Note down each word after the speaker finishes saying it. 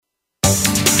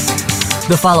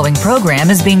The following program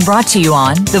is being brought to you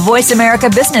on the Voice America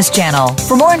Business Channel.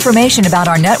 For more information about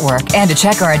our network and to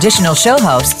check our additional show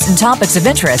hosts and topics of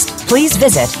interest, please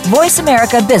visit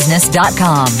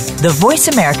voiceamericabusiness.com. The Voice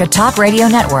America Talk Radio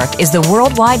Network is the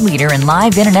worldwide leader in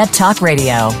live Internet talk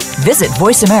radio. Visit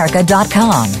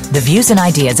voiceamerica.com. The views and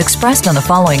ideas expressed on the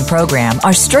following program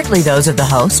are strictly those of the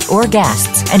host or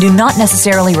guests and do not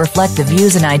necessarily reflect the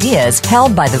views and ideas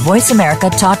held by the Voice America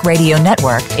Talk Radio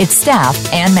Network, its staff,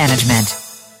 and management.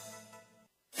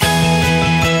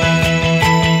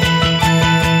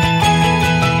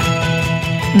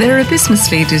 There are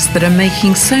business leaders that are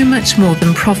making so much more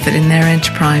than profit in their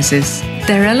enterprises.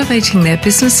 They're elevating their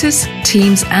businesses,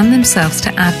 teams, and themselves to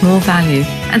add more value.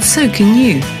 And so can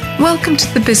you. Welcome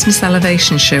to the Business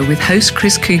Elevation Show with host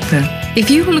Chris Cooper. If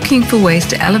you are looking for ways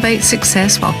to elevate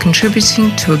success while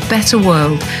contributing to a better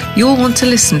world, you'll want to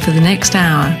listen for the next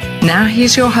hour. Now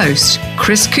here's your host,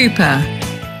 Chris Cooper.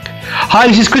 Hi,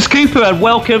 this is Chris Cooper, and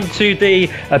welcome to the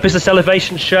Business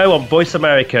Elevation Show on Voice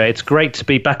America. It's great to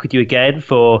be back with you again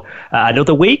for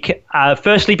another week.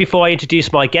 Firstly, before I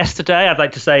introduce my guest today, I'd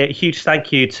like to say a huge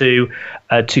thank you to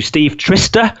Steve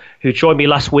Trister, who joined me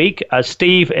last week.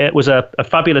 Steve was a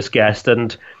fabulous guest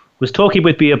and was talking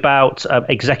with me about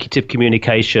executive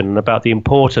communication, about the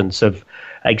importance of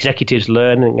executives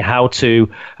learning how to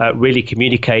really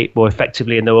communicate more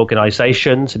effectively in their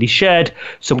organizations. And he shared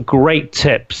some great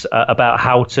tips about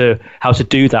how to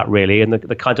do that, really, and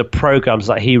the kinds of programs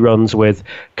that he runs with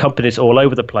companies all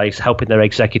over the place, helping their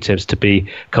executives to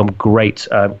become great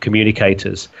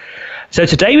communicators. So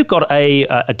today we've got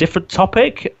a different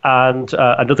topic and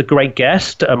another great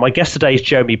guest. My guest today is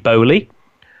Jeremy Bowley.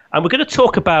 And we're going to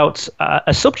talk about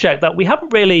a subject that we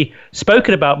haven't really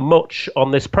spoken about much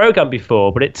on this program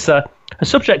before, but it's a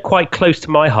subject quite close to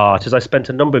my heart, as I spent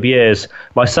a number of years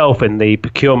myself in the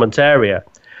procurement area.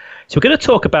 So we're going to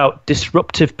talk about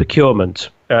disruptive procurement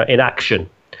in action.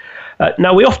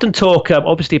 Now, we often talk,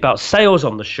 obviously, about sales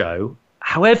on the show.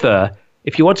 However,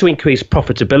 if you want to increase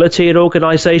profitability in an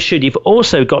organization, you've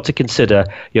also got to consider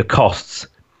your costs.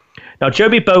 Now,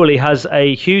 Jeremy Bowley has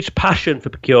a huge passion for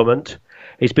procurement.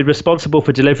 He's been responsible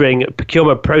for delivering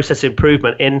procurement process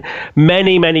improvement in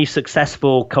many, many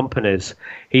successful companies.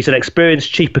 He's an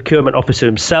experienced Chief Procurement Officer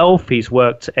himself. He's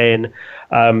worked in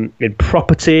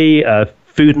property,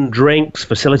 food and drinks,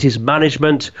 facilities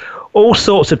management, all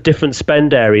sorts of different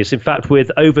spend areas. In fact, with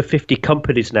over 50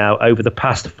 companies now over the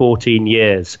past 14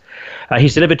 years.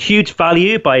 He's delivered huge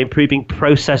value by improving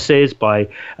processes, by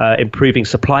improving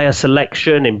supplier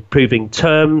selection, improving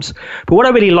terms. But what I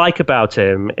really like about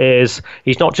him is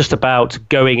he's not just about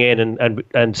going in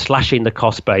and slashing the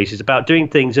cost base. It's about doing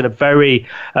things in a very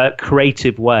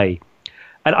creative way.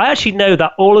 And I actually know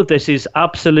that all of this is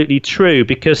absolutely true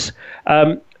because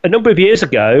a number of years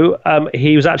ago,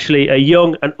 he was actually a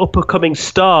young and up-and-coming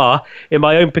star in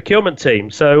my own procurement team.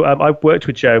 So I've worked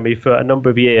with Jeremy for a number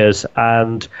of years,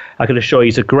 and I can assure you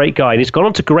he's a great guy. And he's gone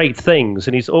on to great things,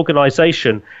 and his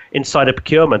organisation inside of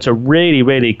procurement are really,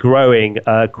 really growing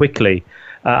quickly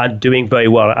and doing very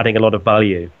well, adding a lot of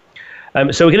value.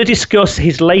 So we're going to discuss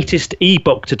his latest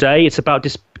eBook today. It's about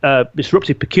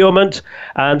disruptive procurement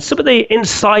and some of the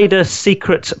insider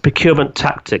secret procurement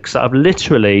tactics that have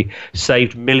literally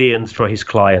saved millions for his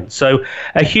clients. So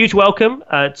a huge welcome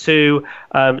to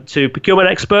procurement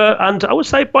expert and I would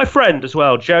say my friend as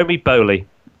well, Jeremy Bowley.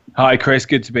 Hi, Chris.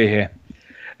 Good to be here.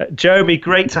 Jeremy,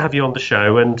 great to have you on the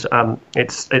show, and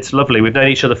it's lovely. We've known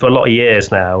each other for a lot of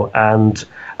years now, and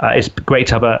it's great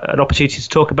to have an opportunity to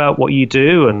talk about what you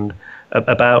do and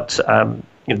about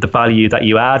the value that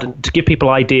you add, and to give people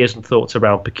ideas and thoughts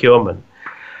around procurement.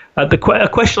 A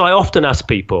question I often ask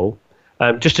people,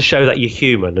 just to show that you're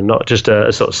human and not just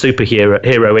a sort of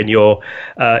superhero in your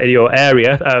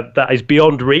area that is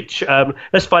beyond reach.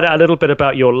 Let's find out a little bit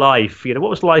about your life. What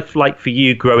was life like for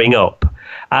you growing up,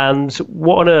 and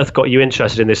what on earth got you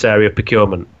interested in this area of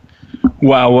procurement?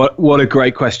 Wow, what a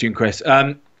great question, Chris.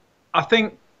 I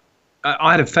think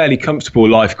I had a fairly comfortable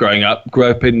life growing up.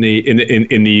 Grew up in the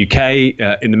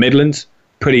UK, in the Midlands,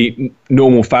 pretty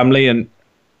normal family, and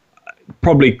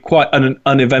probably quite an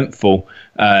uneventful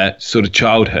sort of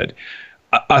childhood.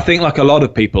 I think, like a lot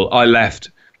of people, I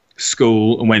left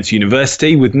school and went to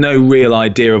university with no real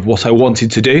idea of what I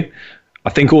wanted to do. I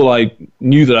think all I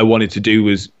knew that I wanted to do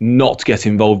was not get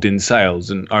involved in sales.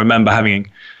 And I remember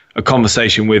having a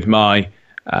conversation with my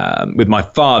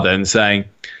father and saying,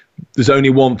 there's only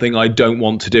one thing I don't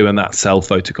want to do, and that's sell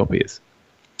photocopiers.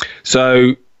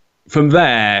 So from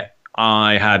there,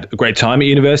 I had a great time at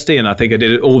university, and I think I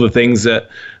did all the things that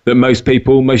most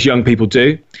young people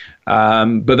do.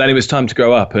 But then it was time to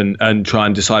grow up and try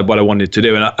and decide what I wanted to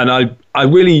do. And I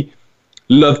really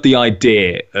loved the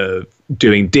idea of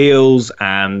doing deals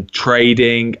and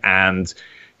trading and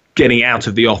getting out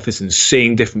of the office and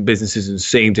seeing different businesses and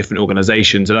seeing different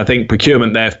organizations. And I think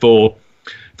procurement, therefore,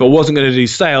 if I wasn't going to do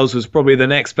sales, was probably the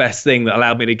next best thing that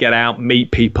allowed me to get out,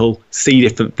 meet people, see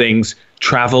different things,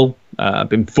 travel. I've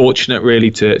been fortunate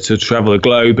really to travel the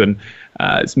globe and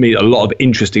meet a lot of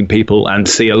interesting people and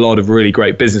see a lot of really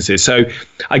great businesses. So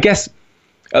I guess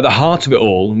at the heart of it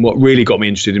all, and what really got me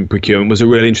interested in procurement was a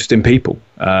real interest in people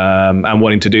and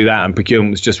wanting to do that. And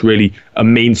procurement was just really a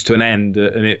means to an end,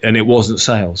 and it wasn't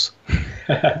sales.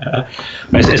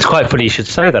 It's quite funny you should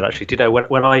say that, actually. Do you know,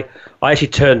 when I actually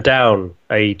turned down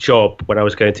a job when I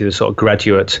was going through the sort of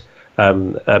graduate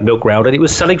milk round, and it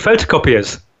was selling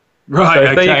photocopiers. Right,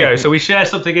 so okay. There you go. So we share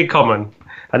something in common.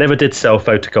 I never did sell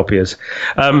photocopiers.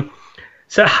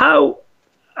 So how...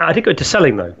 I did go into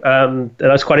selling, though. And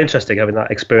that's quite interesting, having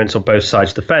that experience on both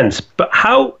sides of the fence. But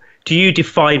how do you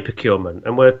define procurement?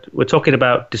 And we're talking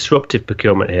about disruptive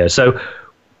procurement here. So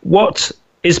what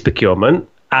is procurement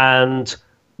and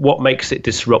what makes it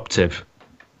disruptive?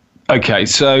 Okay,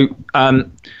 so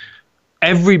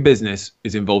every business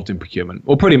is involved in procurement,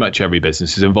 or pretty much every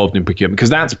business is involved in procurement, because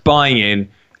that's buying in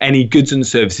any goods and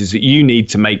services that you need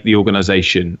to make the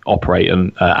organization operate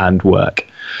and work.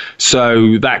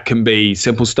 So that can be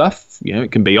simple stuff,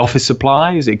 it can be office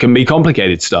supplies, it can be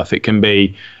complicated stuff, it can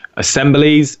be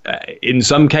assemblies. In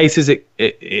some cases,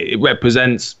 it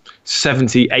represents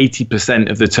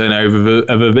 70-80% of the turnover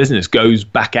of a business goes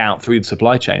back out through the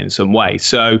supply chain in some way.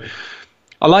 So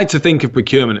I like to think of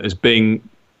procurement as being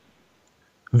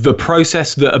the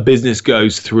process that a business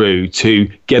goes through to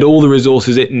get all the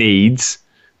resources it needs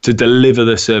to deliver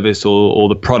the service or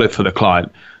the product for the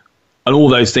client. And all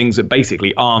those things that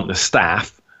basically aren't the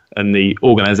staff and the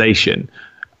organization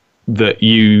that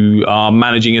you are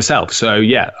managing yourself. So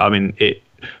yeah, I mean,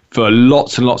 for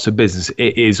lots and lots of business,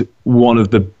 it is one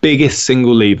of the biggest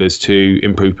single levers to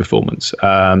improve performance.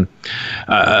 And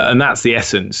that's the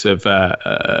essence of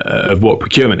what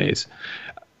procurement is.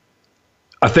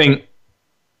 I think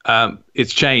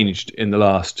it's changed in the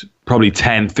last probably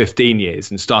 10, 15 years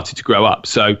and started to grow up.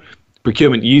 So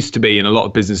procurement used to be, in a lot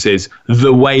of businesses,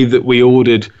 the way that we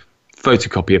ordered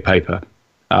photocopier paper.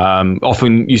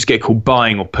 Often used to get called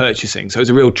buying or purchasing. So it's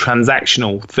a real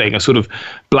transactional thing, a sort of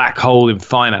black hole in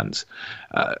finance.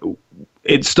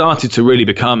 It started to really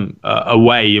become a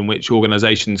way in which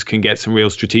organizations can get some real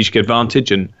strategic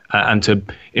advantage and to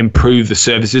improve the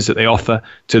services that they offer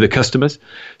to the customers.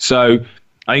 So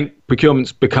I think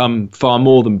procurement's become far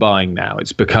more than buying now.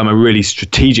 It's become a really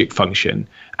strategic function.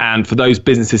 And for those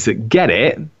businesses that get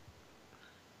it,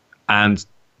 and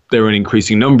there are an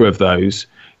increasing number of those,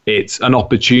 it's an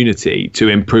opportunity to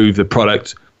improve the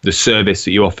product, the service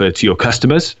that you offer to your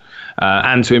customers,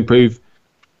 and to improve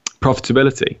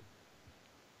profitability.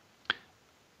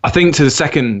 I think to the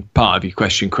second part of your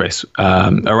question, Chris,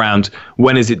 around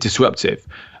when is it disruptive,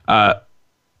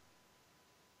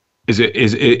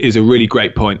 is a really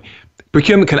great point.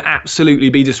 Procurement can absolutely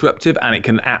be disruptive and it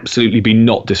can absolutely be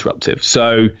not disruptive.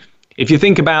 So if you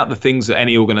think about the things that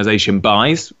any organization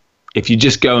buys, if you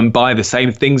just go and buy the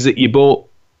same things that you bought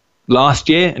last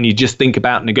year and you just think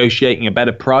about negotiating a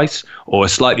better price or a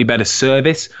slightly better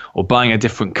service or buying a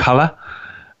different color,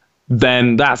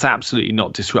 then that's absolutely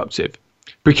not disruptive.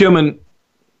 Procurement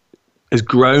has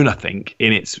grown, I think,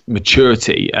 in its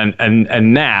maturity,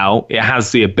 and now it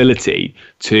has the ability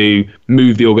to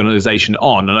move the organization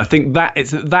on. And I think that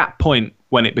it's at that point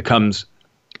when it becomes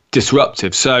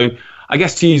disruptive. So I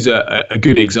guess to use a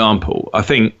good example, I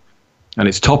think, and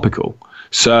it's topical.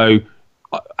 So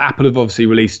Apple have obviously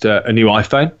released a new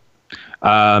iPhone.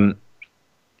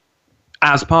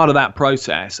 As part of that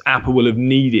process, Apple will have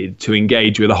needed to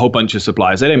engage with a whole bunch of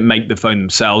suppliers. They don't make the phone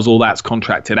themselves, all that's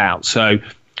contracted out. So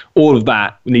all of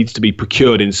that needs to be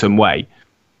procured in some way.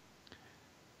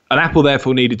 And Apple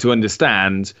therefore needed to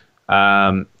understand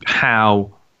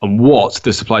how and what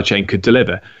the supply chain could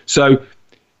deliver. So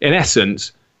in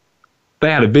essence, they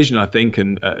had a vision, I think,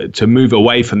 and to move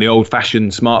away from the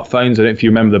old-fashioned smartphones. I don't know if you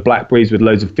remember the BlackBerries with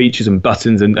loads of features and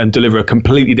buttons and deliver a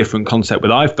completely different concept with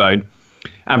iPhone.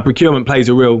 And procurement plays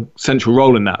a real central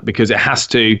role in that because it has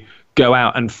to go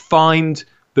out and find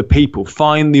the people,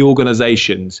 find the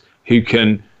organizations who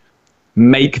can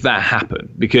make that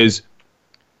happen, because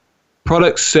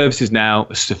products, services now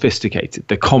are sophisticated,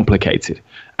 they're complicated.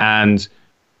 And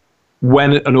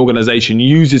when an organization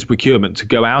uses procurement to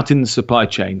go out in the supply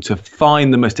chain to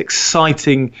find the most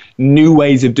exciting new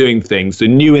ways of doing things, the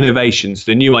new innovations,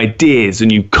 the new ideas, the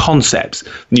new concepts,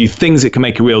 new things that can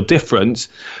make a real difference,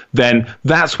 then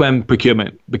that's when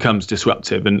procurement becomes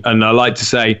disruptive. And I like to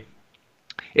say,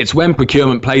 It's when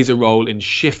procurement plays a role in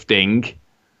shifting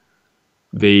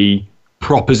the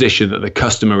proposition that the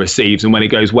customer receives. And when it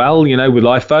goes well, you know, with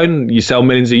iPhone, you sell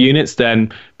millions of units,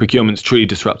 then procurement's truly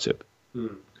disruptive.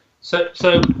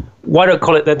 So why don't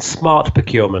call it then smart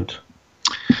procurement?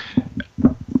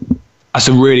 That's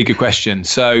a really good question.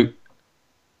 So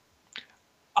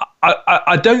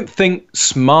I don't think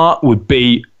smart would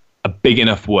be a big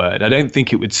enough word. I don't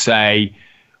think it would say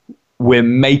we're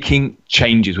making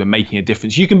changes, we're making a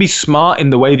difference. You can be smart in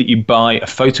the way that you buy a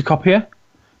photocopier,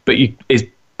 but it's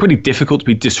pretty difficult to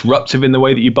be disruptive in the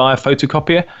way that you buy a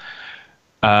photocopier.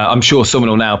 I'm sure someone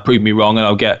will now prove me wrong, and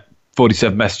I'll get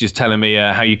 47 messages telling me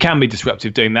how you can be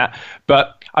disruptive doing that.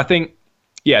 But I think,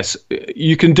 yes,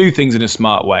 you can do things in a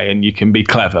smart way and you can be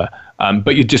clever,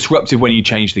 but you're disruptive when you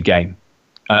change the game.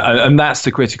 And that's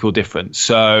the critical difference.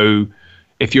 So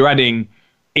if you're adding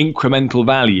incremental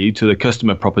value to the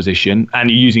customer proposition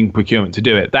and you're using procurement to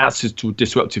do it, that's just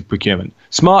disruptive procurement.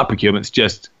 Smart procurement's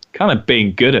just kind of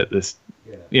being good at this,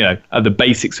 you know, at the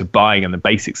basics of buying and the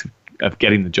basics of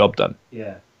getting the job done.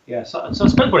 Yeah. So I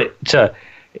suppose what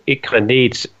it kind of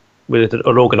needs with an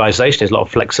organisation is a lot of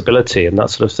flexibility and that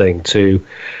sort of thing to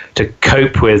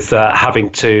cope with having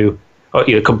to,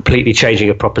 you know, completely changing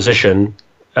a proposition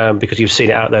because you've seen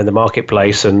it out there in the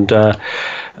marketplace, and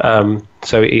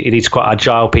so it needs quite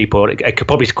agile people. It could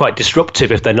probably be quite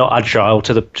disruptive if they're not agile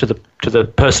to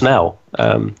the personnel.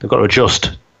 They've got to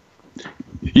adjust.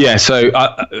 Yeah, so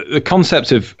the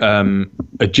concept of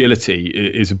agility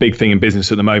is a big thing in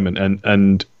business at the moment,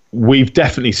 and we've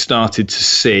definitely started to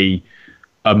see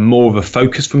more of a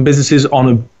focus from businesses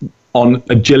on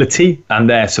agility and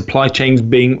their supply chains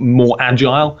being more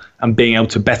agile and being able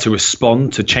to better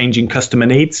respond to changing customer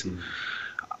needs.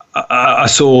 I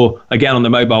saw, again, on the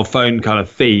mobile phone kind of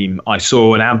theme, I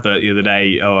saw an advert the other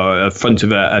day or front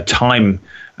of a Time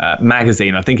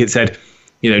magazine. I think it said,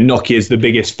 you know, Nokia is the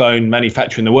biggest phone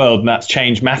manufacturer in the world, and that's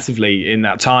changed massively in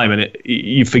that time. And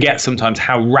you forget sometimes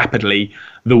how rapidly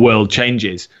the world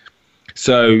changes.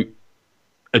 So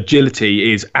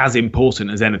agility is as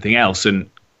important as anything else. And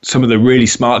some of the really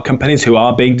smart companies who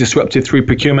are being disruptive through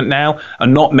procurement now are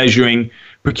not measuring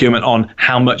procurement on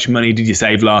how much money did you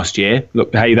save last year.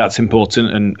 Look, hey, that's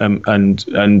important,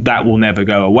 and that will never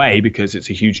go away because it's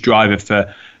a huge driver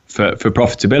for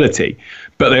profitability.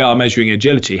 But they are measuring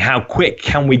agility. How quick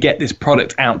can we get this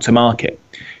product out to market?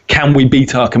 Can we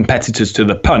beat our competitors to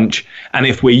the punch? And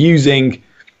if we're using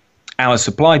our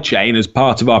supply chain as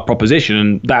part of our proposition,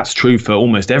 and that's true for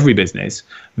almost every business,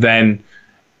 then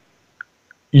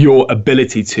your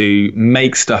ability to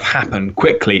make stuff happen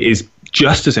quickly is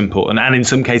just as important, and in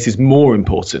some cases more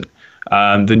important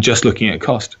than just looking at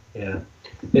cost. Yeah,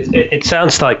 it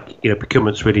sounds like, you know,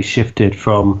 procurement's really shifted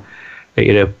from,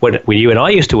 you know, when you and I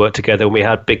used to work together, when we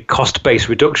had big cost-based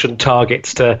reduction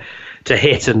targets to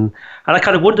hit, and I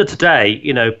kind of wonder today,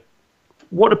 you know,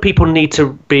 what do people need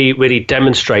to be really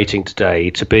demonstrating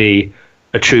today to be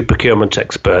a true procurement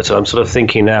expert? I'm sort of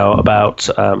thinking now about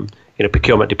you know,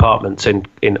 procurement departments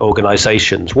in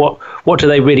organisations. What do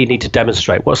they really need to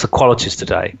demonstrate? What's the qualities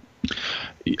today?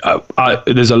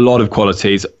 There's a lot of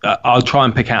qualities. I'll try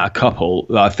and pick out a couple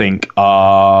that I think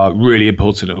are really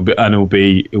important and will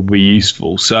be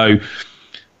useful. So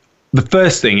the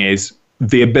first thing is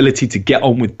the ability to get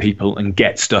on with people and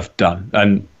get stuff done.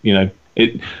 And, you know,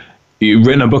 you've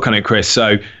written a book on it, Chris.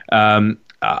 So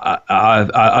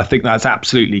I think that's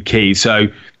absolutely key. So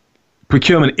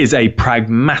procurement is a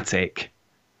pragmatic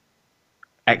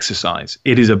exercise.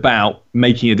 It is about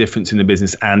making a difference in the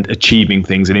business and achieving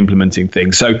things and implementing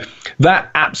things. So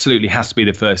that absolutely has to be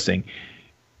the first thing.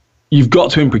 You've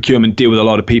got to, in procurement, deal with a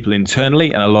lot of people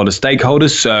internally and a lot of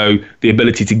stakeholders. So the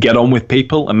ability to get on with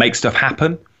people and make stuff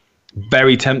happen.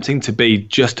 Very tempting to be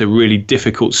just a really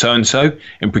difficult so-and-so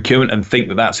in procurement and think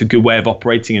that that's a good way of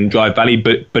operating and drive value,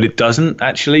 but it doesn't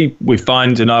actually. We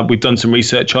find, and we've done some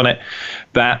research on it,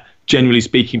 that generally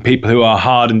speaking, people who are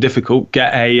hard and difficult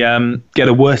get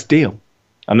a worse deal,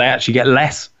 and they actually get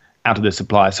less out of the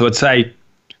supplier. So I'd say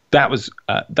that was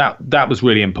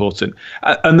really important.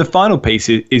 And the final piece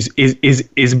is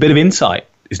a bit of insight,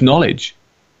 is knowledge,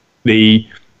 an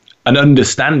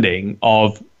understanding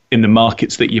of, in the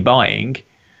markets that you're buying,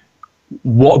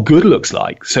 what good looks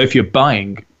like. So if you're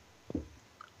buying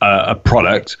a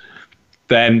product,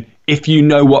 then if you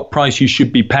know what price you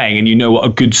should be paying and you know what a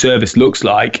good service looks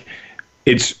like,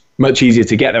 it's much easier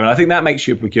to get there. And I think that makes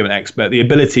you a procurement expert, the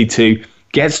ability to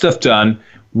get stuff done,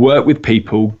 work with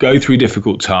people, go through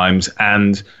difficult times,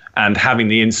 and having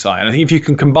the insight. And I think if you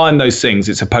can combine those things,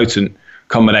 it's a potent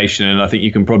combination. And I think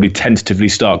you can probably tentatively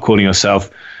start calling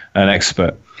yourself an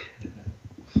expert.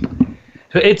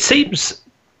 It seems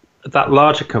that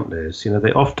larger companies,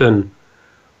 they often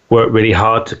work really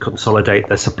hard to consolidate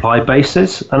their supply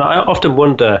bases. And I often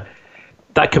wonder,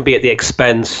 that can be at the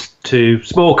expense to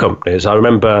small companies. I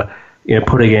remember,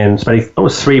 spending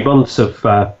almost 3 months of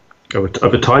a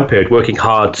time period working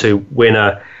hard to win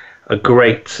a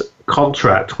great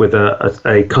contract with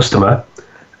a customer,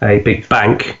 a big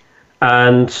bank,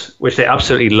 and which they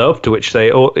absolutely loved, which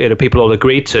they all, people all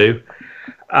agreed to.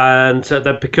 And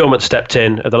then procurement stepped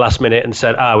in at the last minute and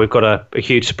said, we've got a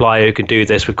huge supplier who can do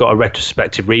this. We've got a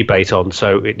retrospective rebate on,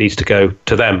 so it needs to go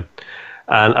to them.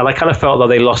 And I kind of felt that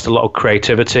they lost a lot of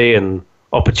creativity and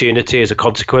opportunity as a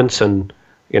consequence. And,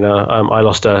 I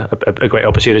lost a great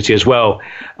opportunity as well.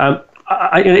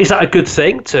 Is that a good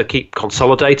thing to keep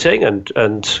consolidating?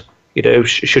 And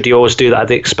should you always do that at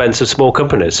the expense of small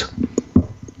companies?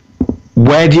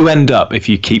 Where do you end up if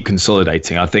you keep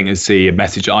consolidating? I think is the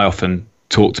message I often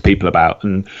talk to people about.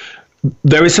 And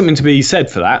there is something to be said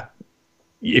for that.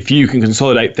 If you can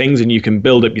consolidate things and you can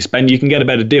build up your spend, you can get a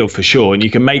better deal for sure. And you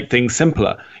can make things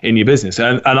simpler in your business.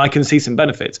 And I can see some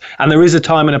benefits. And there is a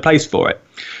time and a place for it.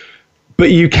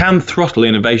 But you can throttle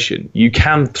innovation. You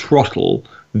can throttle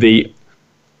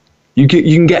you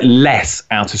can get less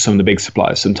out of some of the big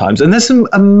suppliers sometimes. And there's some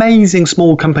amazing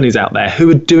small companies out there who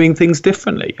are doing things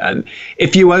differently. And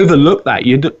if you overlook that,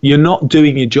 you're not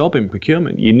doing your job in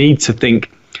procurement. You need to think,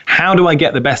 how do I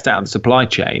get the best out of the supply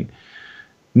chain?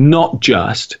 Not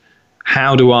just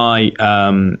how do I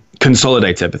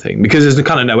consolidate everything? Because there's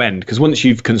kind of no end. Because once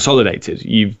you've consolidated,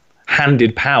 you've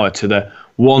handed power to the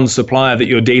one supplier that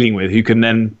you're dealing with, who can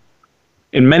then,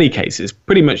 in many cases,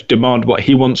 pretty much demand what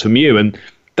he wants from you. And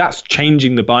that's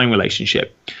changing the buying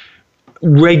relationship.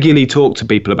 Regularly talk to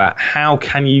people about how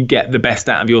can you get the best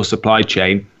out of your supply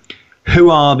chain?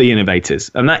 Who are the innovators?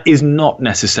 And that is not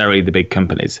necessarily the big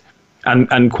companies.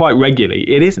 And quite regularly,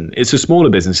 it isn't. It's the smaller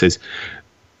businesses.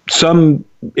 Some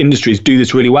industries do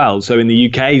this really well. So in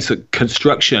the UK,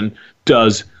 construction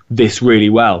does this really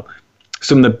well.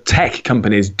 Some of the tech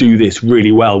companies do this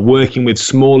really well, working with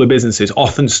smaller businesses,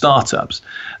 often startups,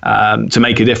 to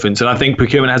make a difference. And I think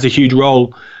procurement has a huge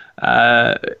role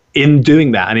in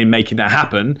doing that and in making that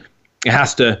happen. It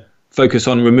has to focus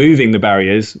on removing the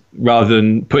barriers rather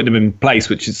than putting them in place,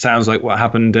 which it sounds like what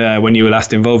happened when you were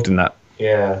last involved in that.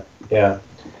 Yeah.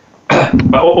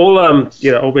 But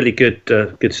all really good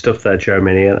stuff there,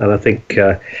 Jeremy. And I think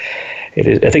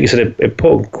it's an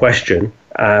important question.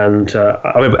 And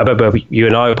I remember you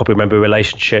and I probably remember a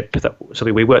relationship that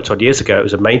something we worked on years ago. It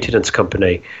was a maintenance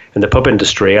company in the pub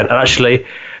industry, and actually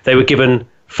they were given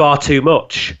far too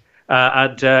much.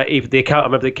 And even I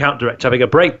remember the account director having a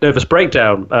nervous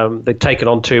breakdown. They'd taken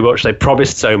on too much. They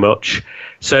promised so much.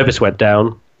 Service went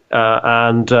down,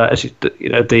 and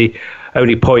the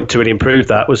only point to really improve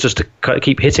that was just to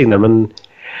keep hitting them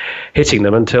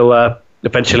until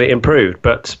eventually it improved.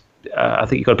 But I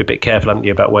think you've got to be a bit careful, haven't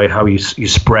you, about how you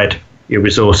spread your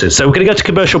resources. So we're going to go to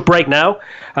commercial break now.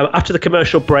 After the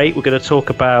commercial break, we're going to talk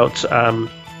about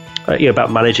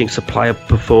about managing supplier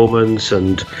performance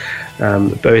and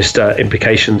various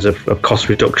implications of cost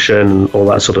reduction and all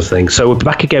that sort of thing. So we'll be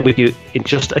back again with you in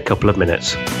just a couple of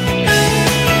minutes.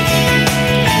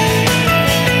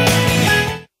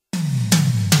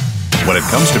 When it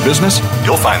comes to business,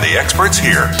 you'll find the experts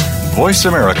here. Voice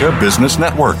America Business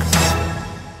Network.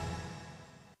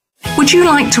 Would you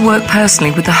like to work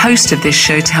personally with the host of this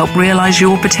show to help realize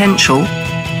your potential?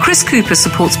 Chris Cooper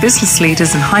supports business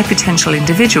leaders and high potential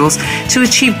individuals to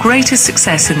achieve greater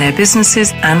success in their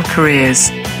businesses and careers.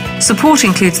 Support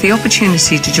includes the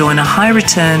opportunity to join a high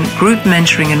return group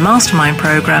mentoring and mastermind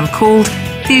program called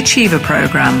the Achiever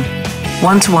Program.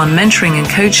 One-to-one mentoring and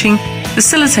coaching,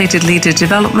 facilitated leader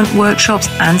development workshops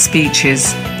and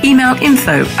speeches. Email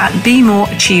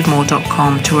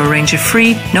info@bemoreachievemore.com to arrange a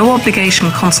free, no-obligation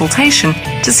consultation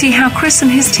to see how Chris and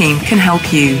his team can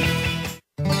help you.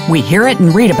 We hear it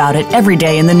and read about it every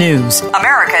day in the news.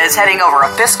 America is heading over a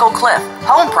fiscal cliff.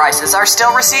 Home prices are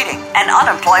still receding and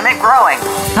unemployment growing.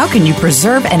 How can you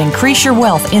preserve and increase your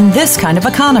wealth in this kind of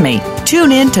economy?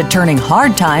 Tune in to Turning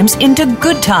Hard Times into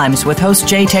Good Times with host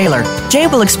Jay Taylor. Jay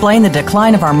will explain the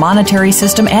decline of our monetary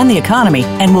system and the economy,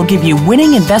 and will give you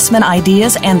winning investment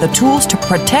ideas and the tools to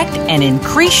protect and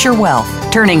increase your wealth.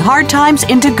 Turning Hard Times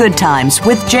into Good Times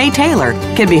with Jay Taylor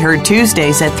can be heard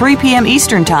Tuesdays at 3 p.m.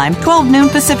 Eastern Time, 12 noon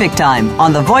Pacific Time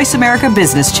on the Voice America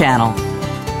Business Channel.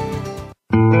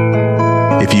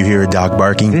 If If you hear a dog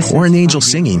barking or an angel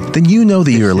singing, then you know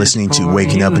that you are listening to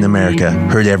Waking Up in America.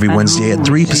 Heard every Wednesday at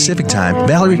 3 Pacific Time,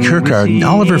 Valerie Kirkard and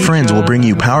all of her friends will bring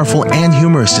you powerful and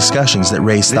humorous discussions that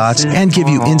raise thoughts and give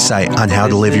you insight on how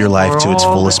to live your life to its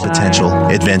fullest potential.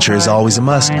 Adventure is always a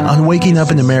must on Waking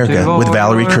Up in America with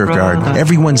Valerie Kirkard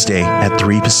every Wednesday at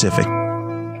 3 Pacific.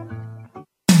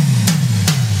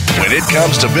 When it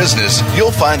comes to business,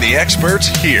 you'll find the experts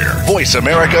here. Voice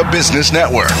America Business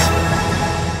Network.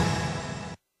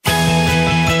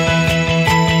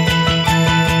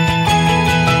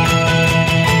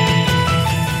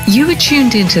 You are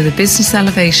tuned into the Business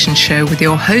Elevation Show with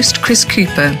your host, Chris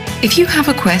Cooper. If you have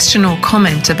a question or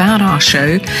comment about our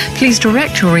show, please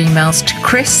direct your emails to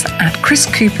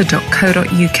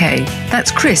chris@chriscooper.co.uk.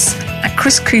 That's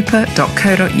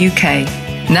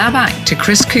chris@chriscooper.co.uk. Now back to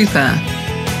Chris Cooper.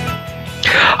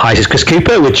 Hi, this is Chris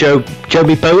Cooper with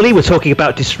Jeremy Bowley. We're talking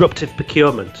about disruptive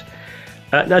procurement.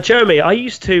 Now, Jeremy, I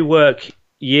used to work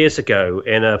years ago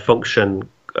in a function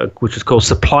which was called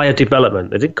supplier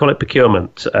development. They didn't call it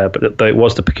procurement, but it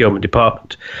was the procurement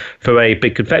department for a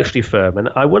big confectionery firm. And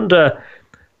I wonder,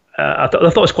 I thought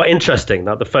it was quite interesting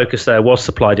that the focus there was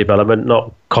supply development,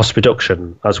 not cost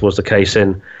reduction, as was the case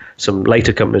in some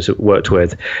later companies that we worked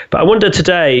with. But I wonder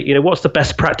today, what's the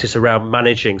best practice around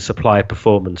managing supplier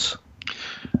performance?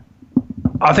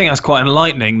 I think that's quite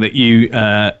enlightening that you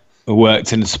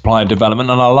worked in supplier development,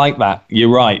 and I like that. You're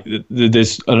right.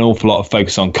 There's an awful lot of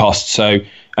focus on cost.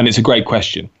 And it's a great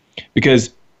question, because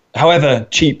however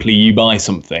cheaply you buy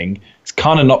something, it's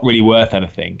kind of not really worth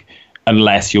anything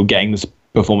unless you're getting the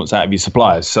performance out of your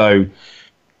suppliers. So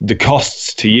the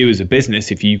costs to you as a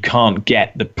business, if you can't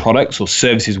get the products or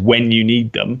services when you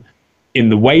need them in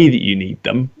the way that you need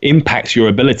them, impacts your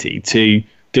ability to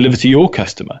deliver to your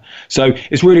customer. So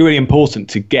it's really, really important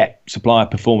to get supplier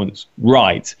performance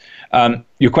right.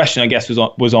 Your question, I guess,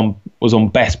 was on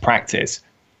best practice.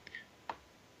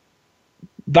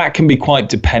 That can be quite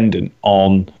dependent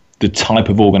on the type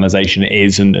of organization it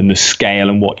is and the scale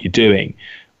and what you're doing.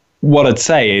 What I'd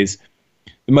say is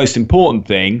the most important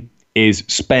thing is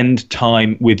spend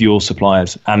time with your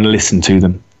suppliers and listen to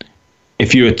them.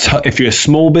 If you're a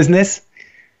small business,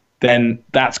 then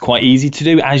that's quite easy to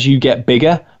do. As you get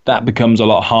bigger, that becomes a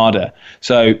lot harder.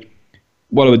 So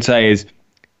what I would say is,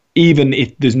 even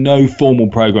if there's no formal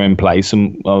program in place,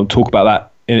 and I'll talk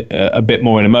about that a bit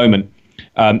more in a moment,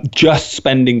 just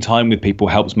spending time with people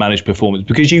helps manage performance,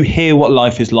 because you hear what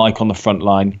life is like on the front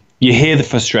line. You hear the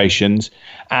frustrations,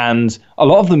 and a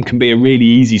lot of them can be a really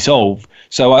easy solve.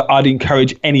 So I'd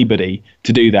encourage anybody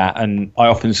to do that. And I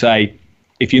often say,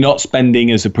 if you're not spending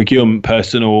as a procurement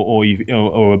person or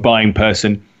a buying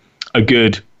person a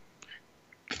good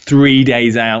 3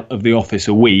 days out of the office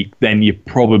a week, then you're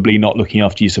probably not looking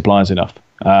after your suppliers enough.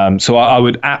 So I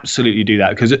would absolutely do that,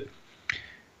 because it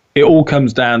all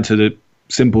comes down to the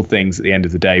simple things at the end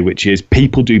of the day, which is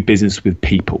people do business with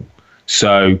people.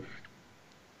 So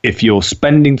if you're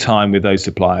spending time with those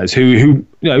suppliers who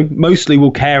mostly will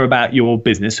care about your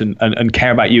business and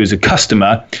care about you as a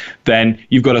customer, then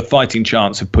you've got a fighting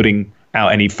chance of putting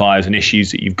out any fires and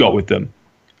issues that you've got with them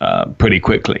pretty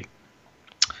quickly.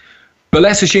 But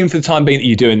let's assume for the time being that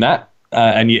you're doing that,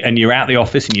 and you're out the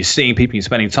office and you're seeing people, you're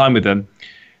spending time with them.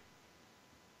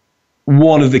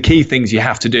 One of the key things you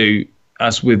have to do,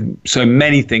 as with so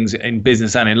many things in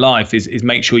business and in life, is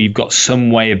make sure you've got some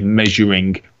way of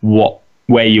measuring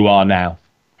where you are now.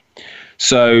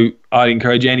 So I'd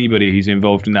encourage anybody who's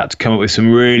involved in that to come up with some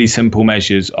really simple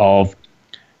measures of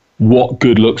what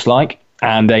good looks like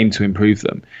and aim to improve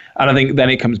them. And I think then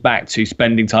it comes back to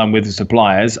spending time with the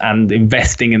suppliers and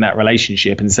investing in that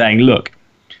relationship and saying, look,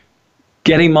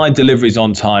 getting my deliveries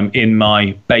on time in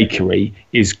my bakery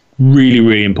is really,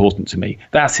 really important to me.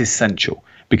 That's essential,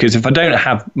 because if I don't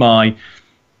have my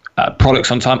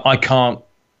products on time, I can't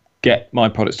get my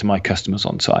products to my customers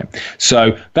on time.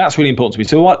 So that's really important to me.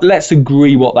 So let's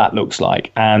agree what that looks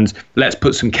like, and let's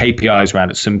put some KPIs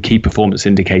around it, some key performance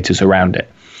indicators around it.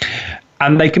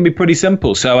 And they can be pretty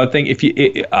simple. So I think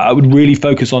I would really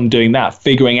focus on doing that,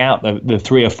 figuring out the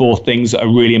 3 or 4 things that are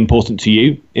really important to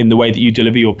you in the way that you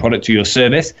deliver your product or your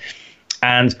service,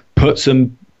 and put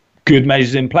some good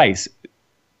measures in place.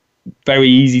 Very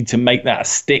easy to make that a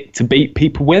stick to beat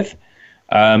people with.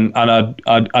 And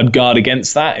I'd guard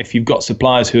against that. If you've got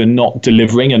suppliers who are not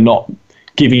delivering and not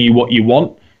giving you what you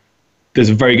want, there's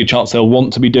a very good chance they'll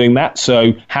want to be doing that.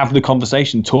 So have the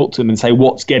conversation, talk to them and say,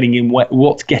 what's getting in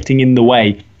the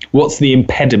way? What's the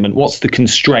impediment? What's the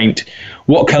constraint?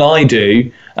 What can I do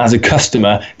as a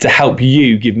customer to help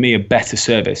you give me a better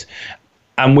service?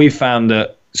 And we've found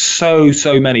that so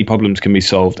many problems can be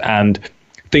solved and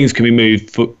things can be moved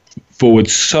forward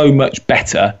so much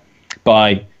better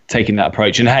by taking that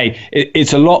approach. And hey,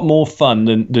 it's a lot more fun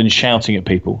than shouting at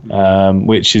people,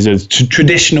 which is a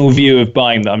traditional view of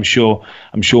buying that I'm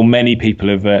sure many people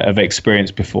have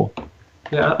experienced before.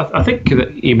 Yeah, I think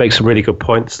that you make some really good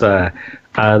points there,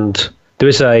 and there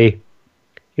is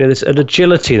there's an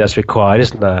agility that's required,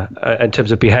 isn't there, in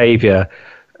terms of behaviour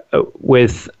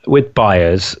with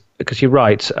buyers. Because you're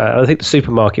right, I think the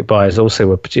supermarket buyers also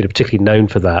were particularly known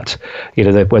for that.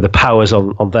 Where the power's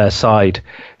on their side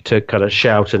to kind of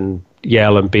shout and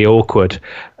yell and be awkward,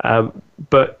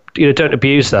 but don't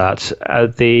abuse that. I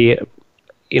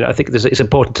think it's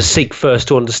important to seek first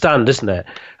to understand, isn't it?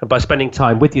 And by spending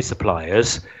time with your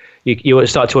suppliers, you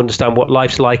start to understand what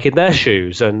life's like in their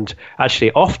shoes. And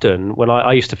actually, often when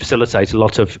I used to facilitate a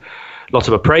lot of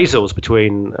appraisals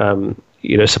between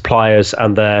suppliers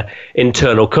and their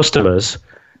internal customers,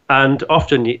 and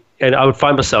often I would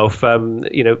find myself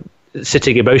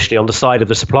sitting emotionally on the side of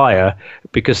the supplier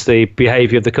because the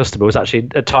behaviour of the customer was actually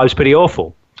at times pretty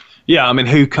awful. Yeah, I mean,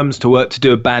 who comes to work to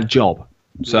do a bad job?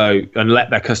 So, and let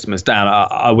their customers down.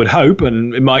 I would hope,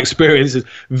 and in my experience,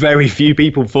 very few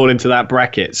people fall into that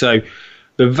bracket. So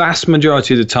the vast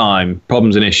majority of the time,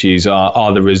 problems and issues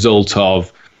are the result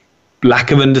of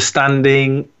lack of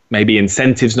understanding, maybe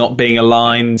incentives not being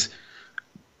aligned,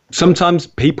 sometimes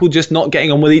people just not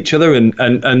getting on with each other,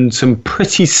 and some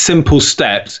pretty simple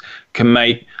steps can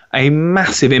make a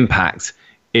massive impact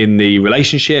in the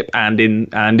relationship and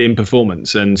in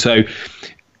performance. And so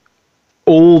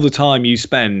all the time you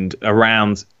spend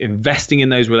around investing in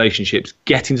those relationships,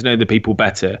 getting to know the people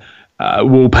better,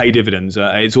 will pay dividends.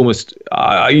 It's almost,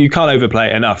 you can't overplay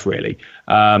it enough, really.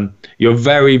 You're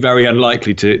very, very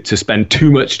unlikely to spend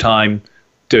too much time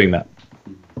doing that.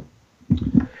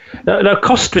 Now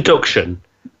cost reduction,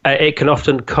 it can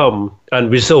often come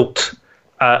and result,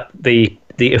 the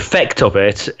effect of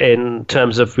it in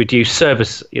terms of reduced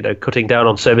service, cutting down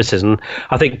on services. And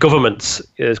I think governments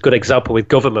is a good example with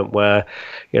government where,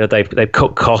 they've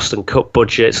cut costs and cut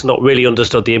budgets, not really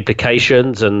understood the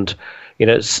implications, and,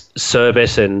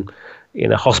 service in,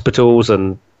 hospitals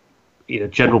and,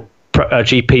 general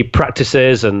GP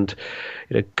practices and,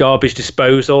 garbage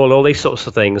disposal and all these sorts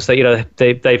of things that,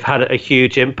 they've had a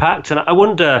huge impact. And I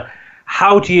wonder,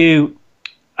 how do you,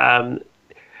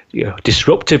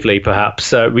 disruptively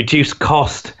perhaps reduce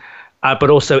cost, but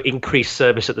also increase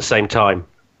service at the same time?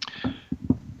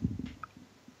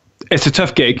 It's a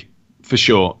tough gig, for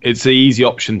sure. It's the easy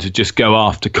option to just go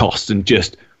after cost and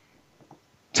just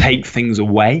take things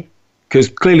away, because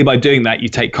clearly by doing that you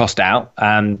take cost out,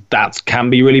 and that can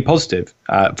be really positive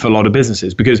for a lot of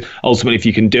businesses, because ultimately if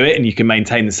you can do it and you can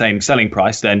maintain the same selling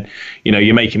price, then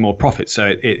you're making more profit.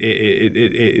 So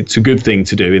it's a good thing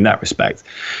to do in that respect.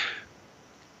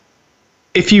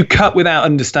 If you cut without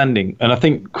understanding, and I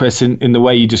think, Chris, in the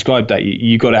way you described that,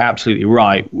 you got it absolutely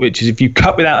right, which is if you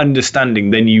cut without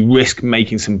understanding, then you risk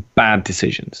making some bad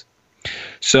decisions.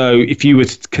 So if you were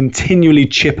to continually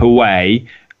chip away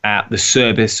at the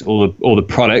service or the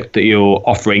product that you're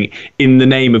offering in the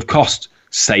name of cost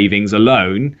savings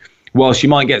alone, whilst you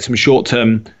might get some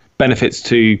short-term benefits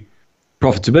to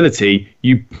profitability,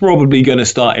 you're probably going to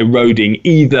start eroding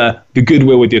either the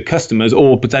goodwill with your customers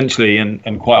or potentially,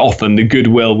 and quite often, the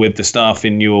goodwill with the staff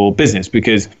in your business,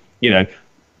 because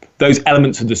those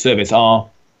elements of the service are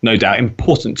no doubt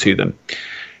important to them.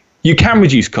 You can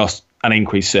reduce cost and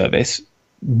increase service,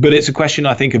 but it's a question,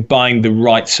 I think, of buying the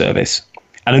right service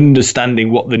and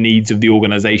understanding what the needs of the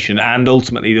organization and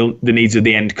ultimately the needs of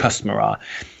the end customer are.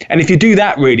 And if you do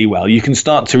that really well, you can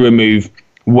start to remove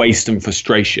waste and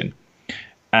frustration.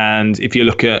 And if you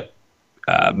look at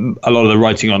a lot of the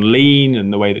writing on lean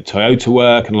and the way that Toyota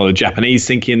work and a lot of Japanese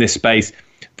thinking in this space,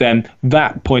 then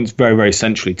that points very, very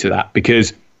centrally to that,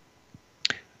 because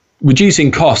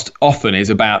reducing cost often is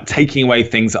about taking away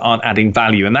things that aren't adding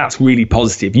value, and that's really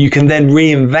positive. You can then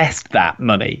reinvest that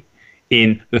money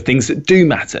in the things that do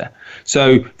matter.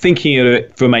 So thinking of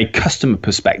it from a customer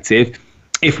perspective,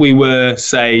 if we were,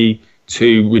 say,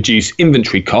 to reduce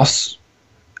inventory costs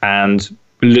and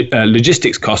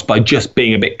logistics costs by just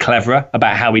being a bit cleverer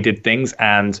about how we did things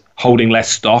and holding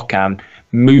less stock and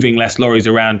moving less lorries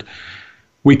around,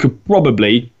 we could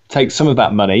probably take some of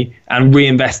that money and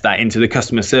reinvest that into the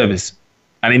customer service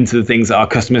and into the things that our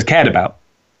customers cared about.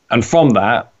 And from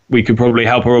that, we could probably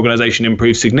help our organization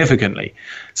improve significantly.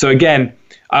 So again,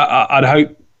 I'd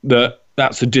hope that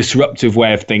that's a disruptive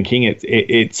way of thinking.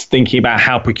 It's thinking about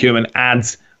how procurement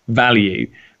adds value.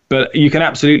 But you can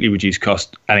absolutely reduce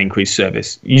cost and increase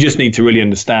service. You just need to really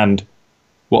understand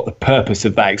what the purpose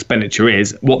of that expenditure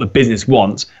is, what the business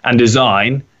wants, and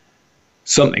design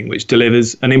something which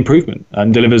delivers an improvement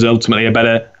and delivers ultimately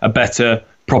a better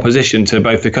proposition to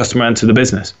both the customer and to the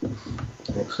business.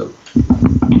 Excellent.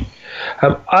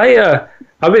 I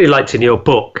really liked in your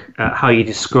book how you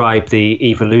describe the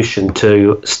evolution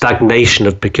to stagnation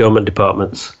of procurement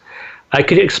departments.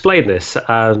 Could you explain this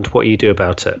and what you do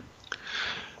about it?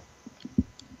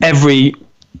 Every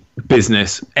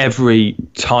business, every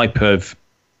type of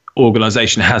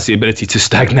organization has the ability to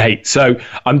stagnate. So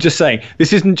I'm just saying,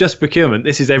 this isn't just procurement,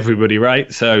 this is everybody,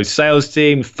 right? So sales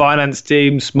teams, finance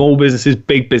teams, small businesses,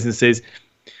 big businesses.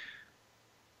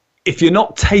 If you're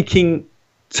not taking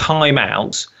time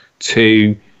out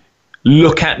to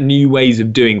look at new ways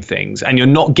of doing things and you're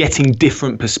not getting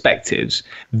different perspectives,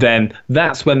 then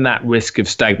that's when that risk of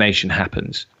stagnation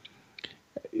happens.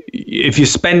 If you're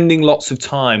spending lots of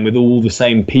time with all the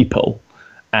same people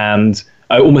and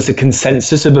almost a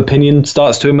consensus of opinion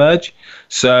starts to emerge,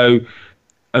 so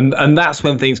and that's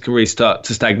when things can really start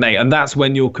to stagnate, and that's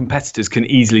when your competitors can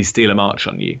easily steal a march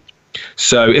on you.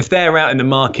 So if they're out in the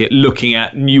market looking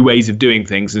at new ways of doing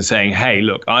things and saying, hey,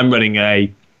 look, I'm running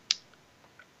a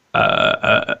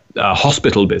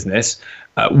hospital business,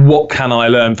 what can I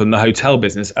learn from the hotel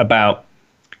business about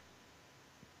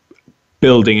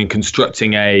building and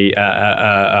constructing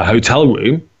a hotel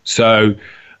room? So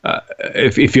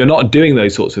if you're not doing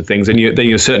those sorts of things, then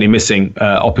you're certainly missing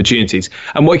opportunities.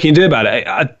 And what you can do about it,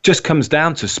 it just comes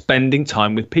down to spending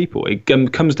time with people. It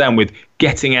comes down with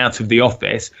getting out of the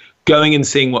office, going and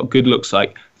seeing what good looks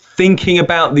like, thinking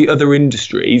about the other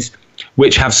industries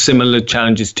which have similar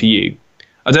challenges to you.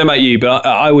 I don't know about you, but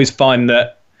I always find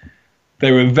that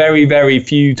there are very, very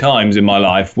few times in my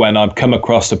life when I've come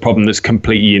across a problem that's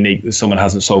completely unique that someone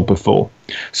hasn't solved before.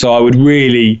 So I would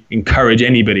really encourage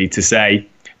anybody to say,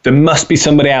 there must be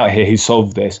somebody out here who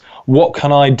solved this. What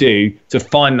can I do to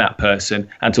find that person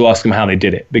and to ask them how they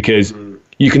did it? Because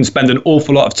you can spend an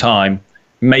awful lot of time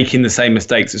making the same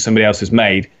mistakes that somebody else has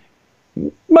made.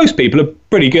 Most people are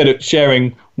pretty good at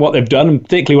sharing what they've done, and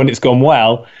particularly when it's gone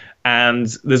well. And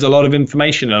there's a lot of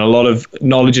information and a lot of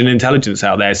knowledge and intelligence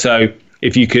out there. So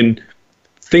if you can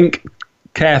think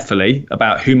carefully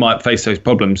about who might face those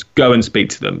problems, go and speak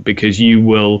to them, because you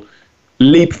will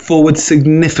leap forward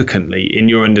significantly in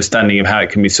your understanding of how it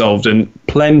can be solved. And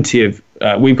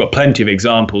we've got plenty of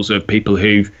examples of people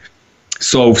who've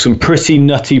solved some pretty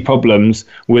nutty problems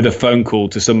with a phone call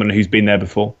to someone who's been there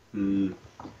before.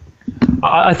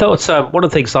 I thought one of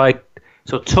the things I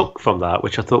sort of took from that,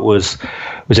 which I thought was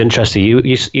interesting,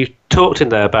 you talked in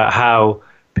there about how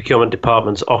procurement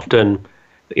departments often,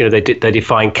 they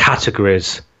define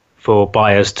categories for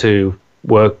buyers to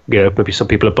work. Maybe some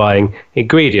people are buying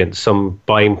ingredients, some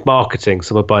buying marketing,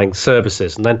 some are buying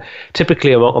services, and then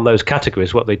typically on those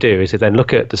categories, what they do is they then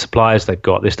look at the suppliers they've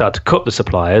got. They start to cut the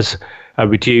suppliers and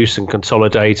reduce and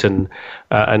consolidate and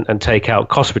take out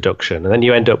cost reduction, and then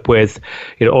you end up with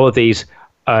all of these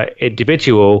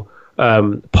individual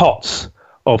pots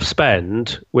of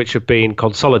spend which have been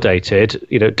consolidated,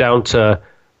 down to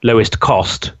lowest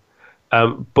cost,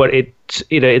 but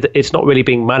it's not really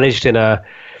being managed in a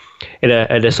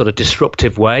sort of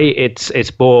disruptive way.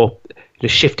 It's more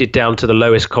shifted down to the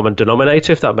lowest common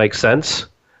denominator, if that makes sense.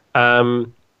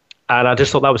 And I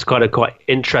just thought that was quite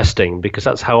interesting, because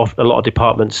that's how often a lot of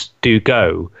departments do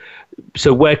go.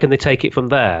 So where can they take it from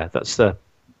there?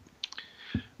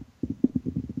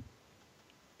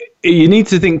 You need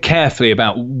to think carefully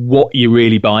about what you're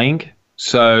really buying.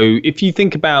 So if you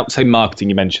think about, say, marketing,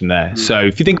 you mentioned there. So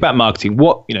if you think about marketing,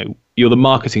 you're the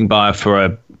marketing buyer for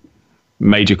a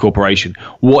major corporation.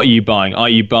 What are you buying? Are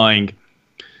you buying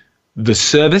the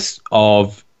service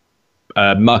of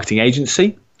a marketing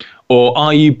agency, or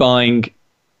are you buying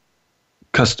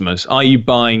customers? Are you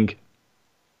buying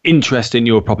interest in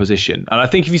your proposition? And I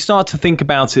think if you start to think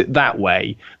about it that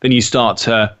way, then you start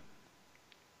to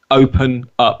open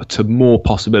up to more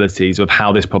possibilities of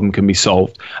how this problem can be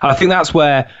solved. And I think that's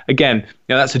where, again,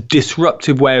 that's a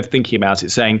disruptive way of thinking about it,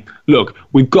 saying, look,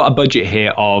 we've got a budget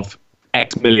here of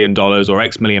X million dollars or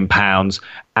X million pounds,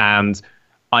 and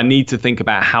I need to think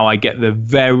about how I get the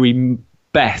very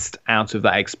best out of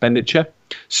that expenditure.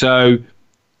 So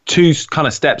two kind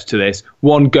of steps to this.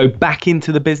 One, go back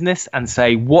into the business and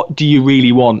say, what do you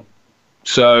really want?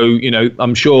 So,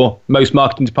 I'm sure most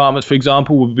marketing departments, for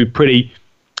example, would be pretty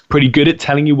good at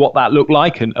telling you what that looked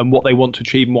like and what they want to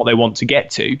achieve and what they want to get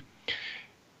to.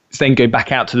 So then go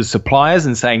back out to the suppliers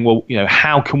and saying, well,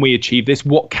 how can we achieve this?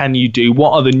 What can you do?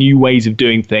 What are the new ways of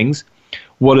doing things?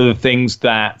 What are the things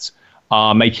that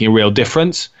are making a real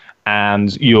difference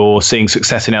and you're seeing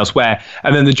success in elsewhere?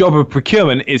 And then the job of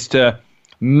procurement is to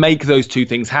make those two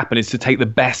things happen, is to take the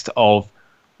best of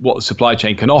what the supply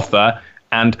chain can offer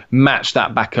and match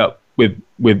that back up with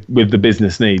the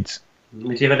business needs.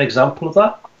 Do you have an example of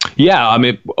that? Yeah, I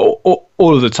mean,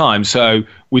 all of the time. So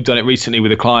we've done it recently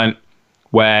with a client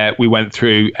where we went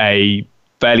through a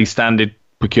fairly standard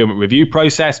procurement review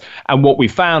process. And what we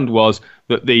found was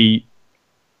that the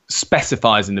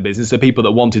specifiers in the business, the people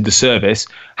that wanted the service,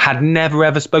 had never,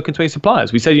 ever spoken to any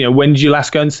suppliers. We said, when did you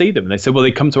last go and see them? And they said, well,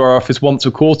 they come to our office once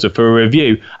a quarter for a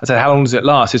review. I said, how long does it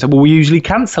last? They said, well, we usually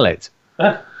cancel it.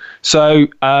 So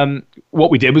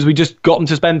what we did was we just got them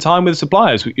to spend time with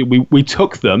suppliers. We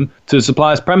took them to the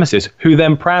supplier's premises, who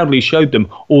then proudly showed them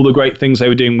all the great things they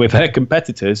were doing with their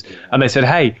competitors. And they said,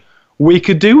 hey, we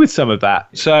could do with some of that.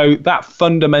 So that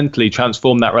fundamentally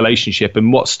transformed that relationship.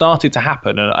 And what started to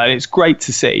happen, and it's great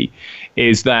to see,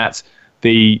 is that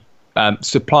the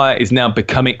supplier is now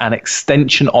becoming an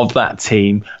extension of that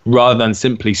team rather than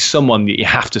simply someone that you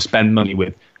have to spend money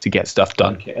with to get stuff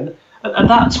done. Okay. And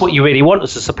that's what you really want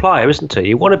as a supplier, isn't it?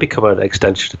 You want to become an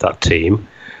extension of that team.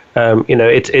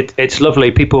 It's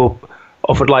lovely. People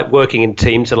often like working in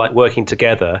teams, they like working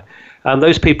together. And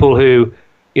those people who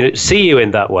see you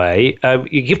in that way,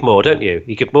 you give more, don't you?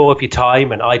 You give more of your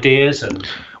time and ideas.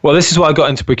 Well, this is why I got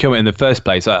into procurement in the first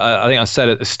place. I think I said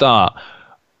at the start,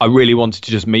 I really wanted to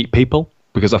just meet people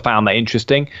because I found that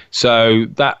interesting. So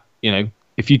that,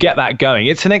 if you get that going,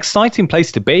 it's an exciting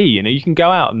place to be. You can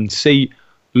go out and see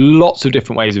lots of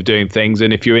different ways of doing things,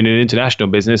 and if you're in an international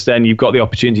business, then you've got the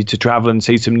opportunity to travel and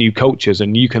see some new cultures,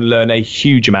 and you can learn a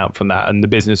huge amount from that, and the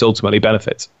business ultimately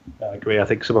benefits. I agree. I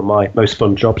think some of my most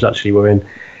fun jobs actually were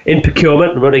in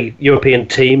procurement, running European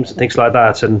teams and things like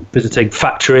that, and visiting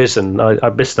factories, and I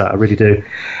miss that. I really do.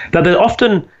 Now, there are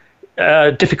often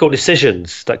difficult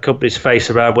decisions that companies face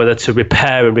around whether to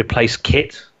repair and replace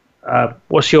kit.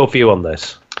 What's your view on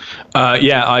this?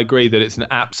 Yeah, I agree that it's an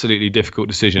absolutely difficult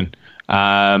decision.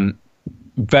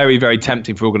 Very, very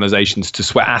tempting for organizations to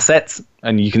sweat assets.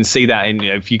 And you can see that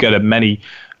if you go to many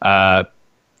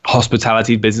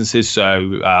hospitality businesses,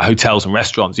 so hotels and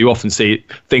restaurants, you often see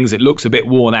things that looks a bit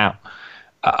worn out.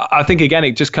 I think, again,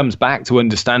 it just comes back to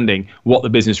understanding what the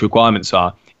business requirements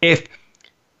are. If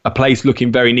a place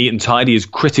looking very neat and tidy is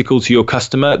critical to your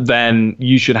customer, then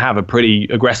you should have a pretty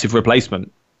aggressive replacement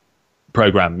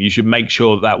program. You should make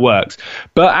sure that works.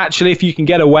 But actually, if you can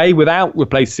get away without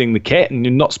replacing the kit and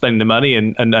you're not spending the money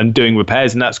and doing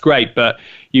repairs, and that's great, but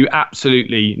you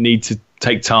absolutely need to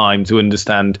take time to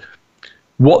understand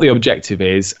what the objective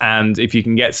is. And if you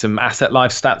can get some asset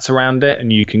life stats around it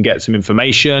and you can get some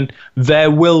information,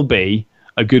 there will be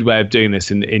a good way of doing this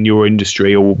in your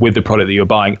industry or with the product that you're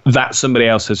buying that somebody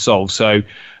else has solved. So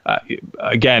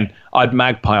again, I'd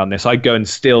magpie on this. I'd go and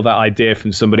steal that idea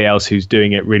from somebody else who's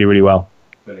doing it really, really well.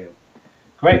 Brilliant.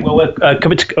 Great. Well, we're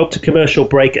coming up to commercial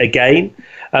break again.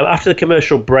 After the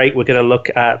commercial break, we're going to look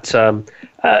at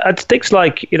things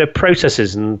like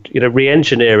processes and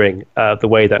re-engineering the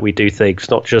way that we do things,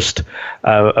 not just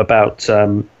about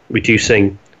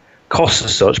reducing costs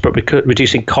as such, but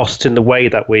reducing costs in the way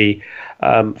that we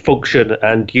function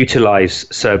and utilize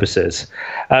services.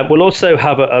 We'll also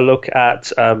have a look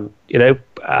at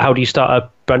how do you start a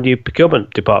brand new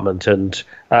procurement department and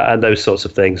those sorts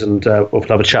of things, and we'll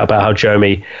have a chat about how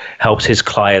Jeremy helps his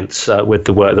clients with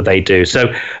the work that they do.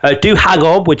 So do hang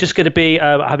on. We're just going to be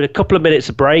having a couple of minutes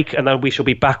of break, and then we shall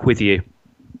be back with you.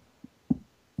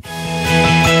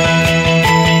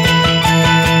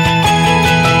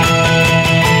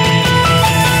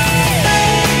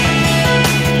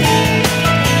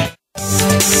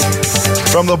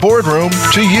 From the boardroom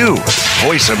to you,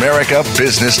 Voice America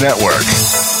Business Network.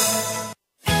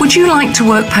 Would you like to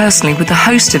work personally with the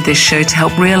host of this show to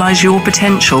help realize your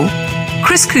potential?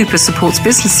 Chris Cooper supports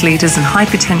business leaders and high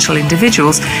potential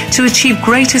individuals to achieve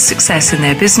greater success in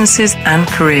their businesses and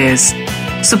careers.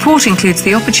 Support includes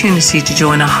the opportunity to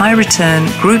join a high return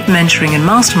group mentoring and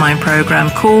mastermind program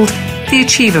called the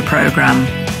Achiever Program.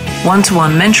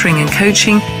 One-to-one mentoring and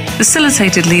coaching,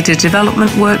 facilitated leader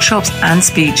development workshops and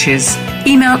speeches.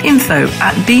 Email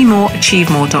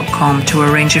info@bemoreachievemore.com to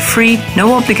arrange a free,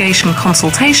 no-obligation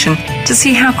consultation to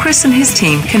see how Chris and his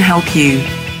team can help you.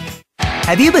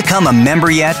 Have you become a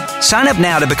member yet? Sign up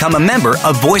now to become a member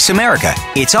of Voice America.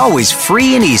 It's always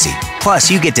free and easy. Plus,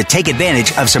 you get to take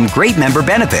advantage of some great member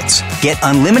benefits. Get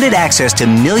unlimited access to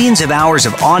millions of hours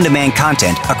of on-demand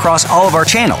content across all of our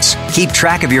channels. Keep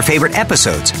track of your favorite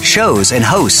episodes, shows, and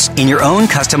hosts in your own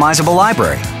customizable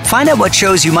library. Find out what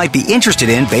shows you might be interested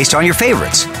in based on your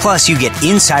favorites. Plus, you get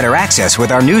insider access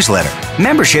with our newsletter.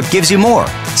 Membership gives you more.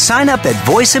 Sign up at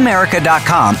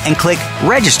voiceamerica.com and click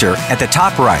Register at the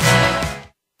top right.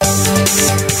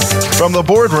 From the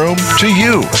boardroom to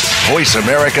you, Voice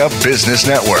America Business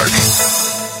Network.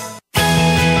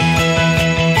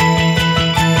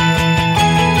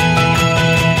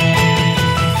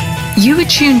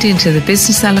 tuned into the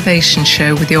Business Elevation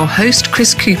Show with your host,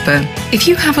 Chris Cooper. If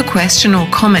you have a question or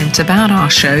comment about our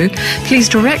show, please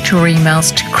direct your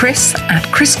emails to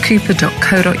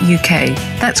chris@chriscooper.co.uk.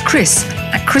 That's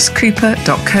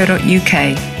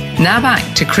chris@chriscooper.co.uk. Now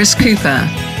back to Chris Cooper.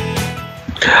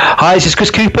 Hi, this is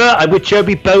Chris Cooper. I'm with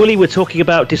Jeremy Bowley. We're talking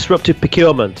about disruptive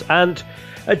procurement. And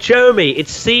Jeremy, it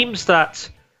seems that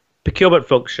procurement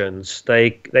functions,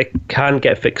 they can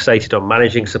get fixated on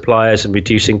managing suppliers and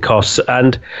reducing costs.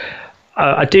 And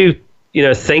I do,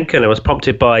 think, and I was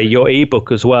prompted by your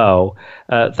ebook as well,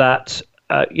 that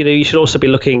you should also be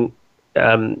looking,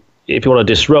 if you want to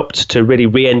disrupt, to really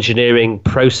re-engineering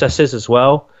processes as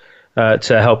well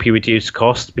to help you reduce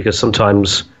costs, because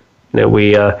sometimes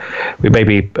we may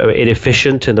be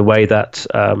inefficient in the way that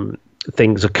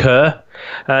things occur.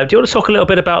 Do you want to talk a little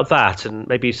bit about that, and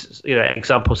maybe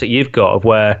examples that you've got of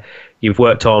where you've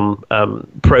worked on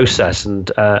process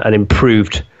and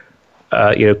improved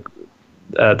the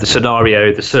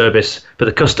scenario, the service for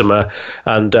the customer,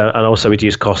 and also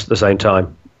reduce costs at the same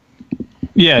time?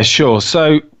 Yeah, sure.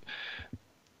 So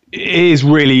it is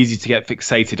really easy to get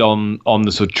fixated on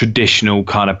the sort of traditional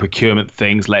kind of procurement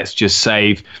things. Let's just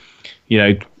save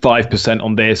 5%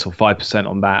 on this or 5%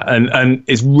 on that. And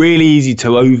it's really easy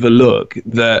to overlook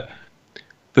that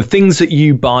the things that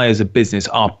you buy as a business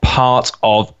are part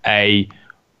of a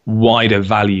wider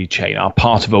value chain, are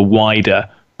part of a wider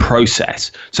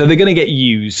process. So they're going to get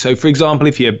used. So for example,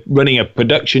 if you're running a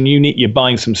production unit, you're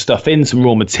buying some stuff in, some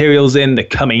raw materials in, they're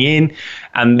coming in,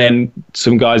 and then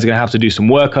some guys are going to have to do some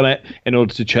work on it in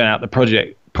order to churn out the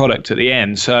product at the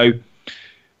end. So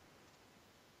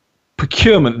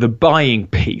procurement, the buying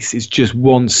piece, is just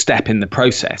one step in the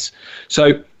process.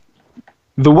 So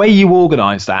the way you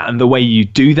organize that and the way you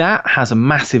do that has a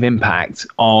massive impact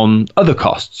on other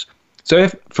costs. So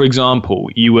if, for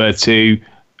example, you were to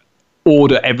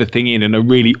order everything in a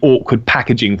really awkward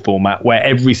packaging format where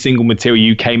every single material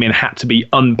you came in had to be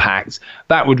unpacked,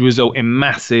 that would result in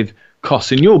massive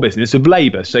costs in your business of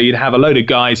labor. So you'd have a load of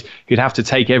guys who'd have to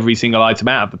take every single item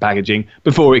out of the packaging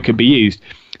before it could be used.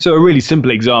 So a really simple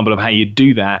example of how you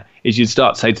do that is you'd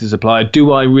start to say to the supplier,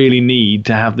 do I really need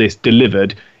to have this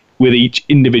delivered with each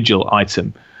individual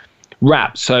item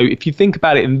wrapped? So if you think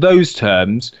about it in those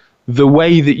terms, the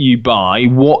way that you buy,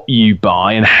 what you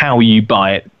buy, and how you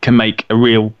buy it can make a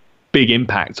real big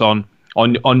impact on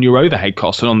your overhead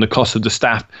costs and on the cost of the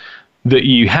staff that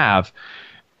you have.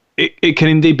 It can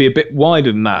indeed be a bit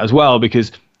wider than that as well,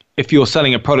 because if you're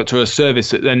selling a product or a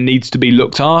service that then needs to be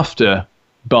looked after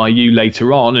by you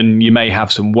later on, and you may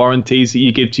have some warranties that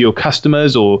you give to your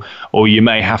customers, or you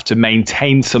may have to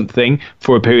maintain something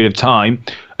for a period of time,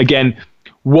 again,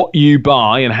 what you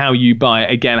buy and how you buy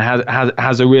it again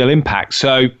has a real impact.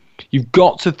 So you've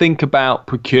got to think about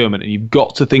procurement, and you've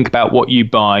got to think about what you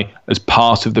buy as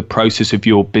part of the process of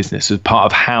your business, as part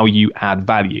of how you add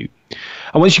value.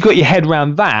 And once you've got your head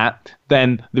around that,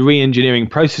 then the re-engineering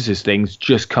processes things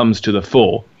just comes to the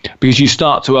fore, because you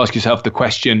start to ask yourself the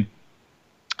question,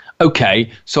 okay,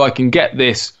 so I can get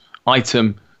this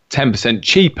item 10%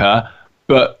 cheaper,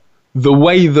 but the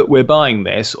way that we're buying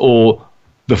this, or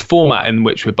the format in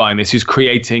which we're buying this, is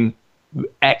creating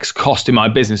X cost in my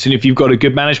business. And if you've got a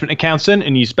good management accountant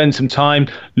and you spend some time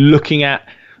looking at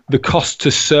the cost to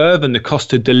serve and the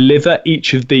cost to deliver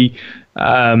each of the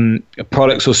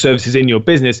products or services in your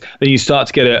business, then you start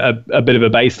to get a bit of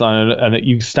a baseline, and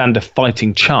you stand a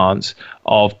fighting chance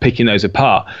of picking those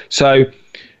apart. So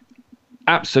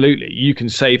absolutely, you can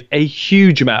save a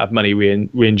huge amount of money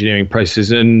re-engineering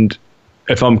processes. And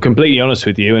if I'm completely honest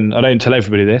with you, and I don't tell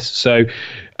everybody this, so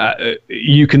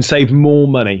you can save more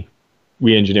money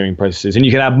re-engineering processes, and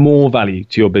you can add more value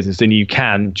to your business than you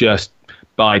can just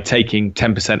by taking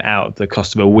 10% out of the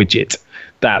cost of a widget.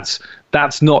 That's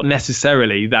not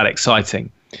necessarily that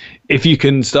exciting. If you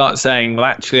can start saying, well,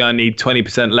 actually, I need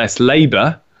 20% less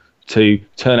labor to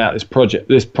turn out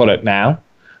this product now,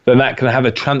 then that can have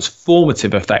a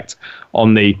transformative effect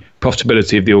on the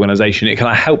profitability of the organization. It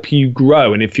can help you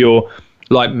grow. And if you're,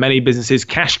 like many businesses,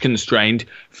 cash constrained,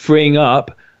 freeing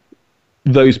up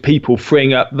those people,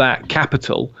 freeing up that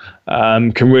capital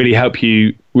can really help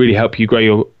you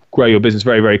grow your business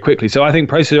very, very quickly. So I think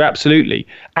processes are absolutely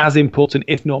as important,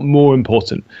 if not more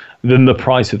important, than the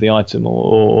price of the item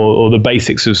or the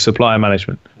basics of supplier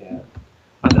management. Yeah.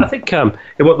 I think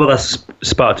what that's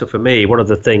sparked up for me, one of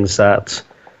the things that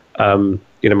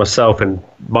myself and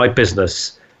my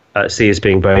business see as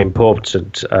being very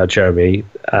important, Jeremy,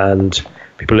 and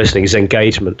people listening, is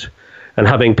engagement. And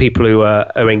having people who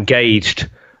are engaged,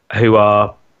 who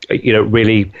are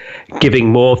really giving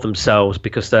more of themselves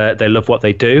because they love what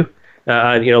they do,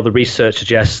 And the research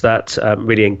suggests that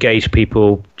really engaged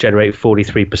people generate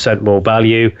 43% more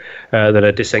value than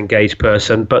a disengaged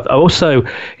person. But also,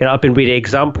 I've been reading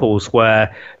examples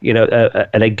where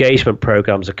an engagement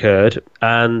program's occurred,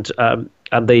 and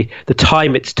the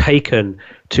time it's taken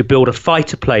to build a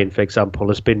fighter plane, for example,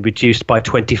 has been reduced by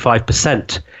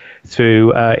 25%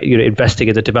 through investing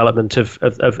in the development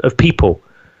of people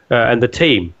and the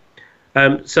team.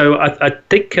 So I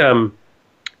think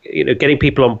getting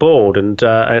people on board and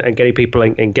getting people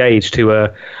engaged who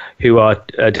are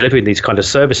delivering these kind of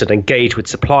services and engage with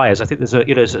suppliers, I think there's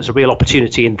a real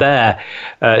opportunity in there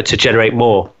to generate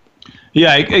more.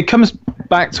 Yeah, it comes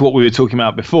back to what we were talking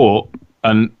about before,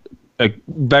 and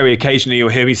very occasionally you'll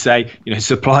hear me say,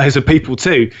 suppliers are people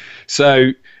too.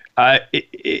 So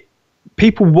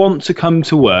people want to come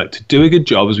to work to do a good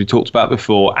job, as we talked about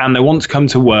before, and they want to come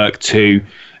to work to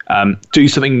do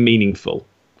something meaningful.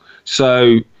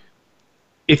 So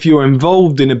if you're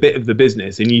involved in a bit of the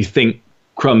business and you think,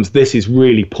 crumbs, this is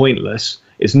really pointless,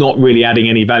 it's not really adding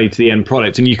any value to the end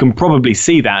product, and you can probably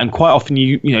see that, and quite often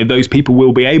those people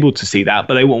will be able to see that,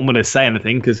 but they won't want to say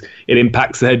anything because it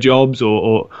impacts their jobs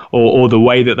or the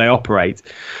way that they operate.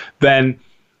 Then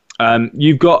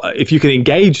if you can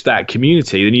engage that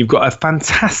community, then you've got a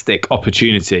fantastic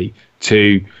opportunity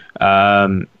to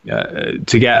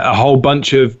get a whole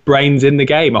bunch of brains in the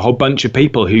game, a whole bunch of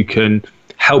people who can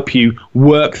help you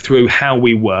work through how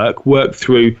we work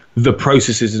through the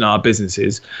processes in our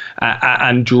businesses,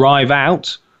 and drive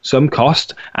out some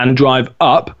cost and drive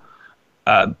up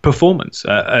performance.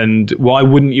 And why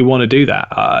wouldn't you want to do that?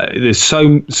 There's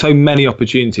so many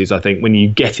opportunities, I think, when you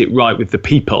get it right with the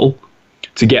people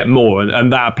to get more,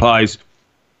 and that applies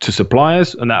to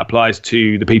suppliers and that applies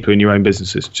to the people in your own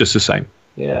businesses just the same.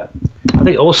 Yeah, I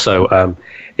think also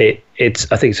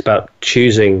it's about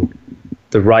choosing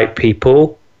the right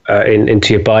people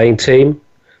into your buying team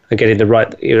and getting the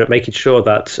right, making sure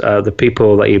that the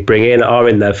people that you bring in are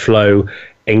in their flow,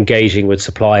 engaging with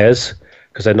suppliers,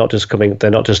 because they're not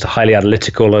just highly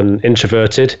analytical and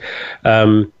introverted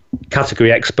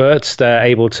category experts. They're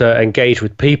able to engage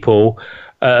with people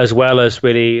as well as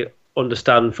really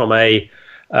understand from a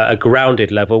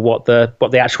grounded level what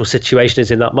the actual situation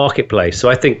is in that marketplace. So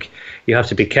I think you have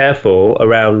to be careful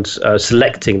around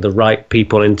selecting the right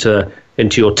people into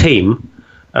your team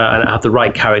and have the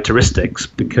right characteristics,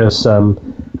 because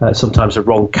sometimes the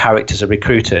wrong characters are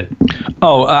recruited.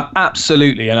 Oh,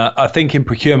 absolutely. And I think in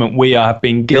procurement we have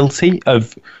been guilty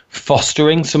of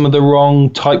fostering some of the wrong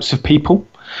types of people.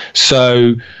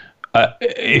 So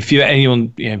if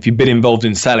you've been involved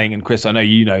in selling, and Chris, I know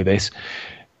you know this,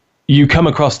 you come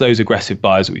across those aggressive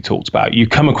buyers that we talked about. You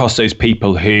come across those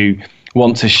people who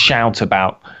want to shout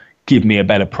about, give me a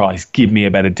better price, give me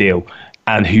a better deal,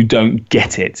 and who don't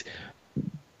get it.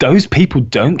 Those people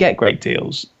don't get great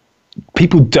deals.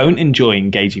 People don't enjoy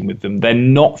engaging with them. They're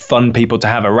not fun people to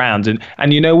have around.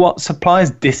 And you know what?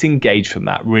 Suppliers disengage from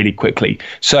that really quickly.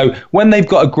 So when they've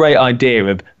got a great idea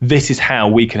of this is how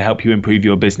we can help you improve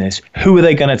your business, who are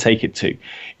they going to take it to?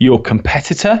 Your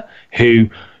competitor, who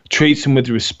treats them with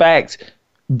respect,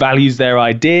 values their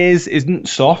ideas, isn't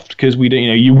soft, because we don't,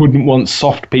 you wouldn't want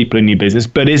soft people in your business,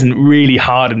 but isn't really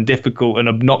hard and difficult and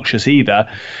obnoxious either.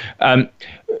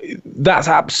 That's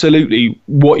absolutely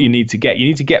what you need to get. You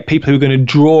need to get people who are going to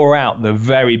draw out the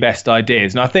very best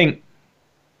ideas. And I think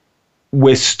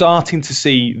we're starting to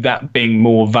see that being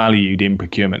more valued in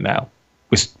procurement now.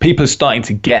 People are starting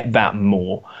to get that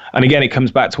more. And again, it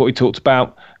comes back to what we talked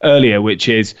about earlier, which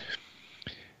is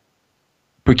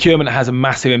procurement has a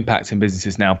massive impact in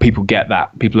businesses now. People get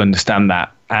that. People understand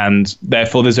that. And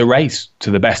therefore, there's a race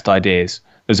to the best ideas.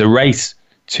 There's a race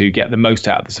to get the most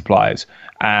out of the suppliers.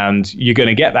 And you're going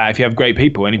to get that if you have great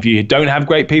people. And if you don't have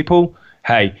great people,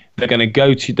 hey, they're going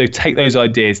to they take those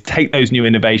ideas, take those new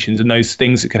innovations and those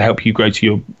things that could help you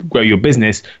grow your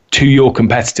business to your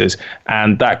competitors.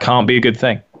 And that can't be a good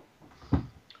thing.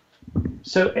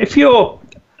 So if you're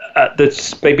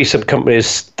there's maybe some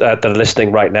companies that are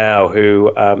listening right now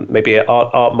who maybe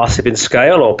aren't massive in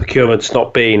scale, or procurement's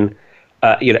not been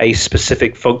a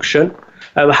specific function.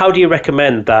 How do you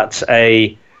recommend that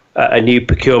a new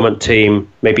procurement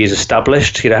team maybe is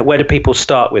established? Where do people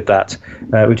start with that?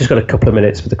 We've just got a couple of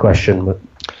minutes for the question.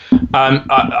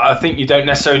 I think you don't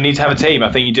necessarily need to have a team.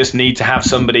 I think you just need to have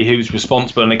somebody who's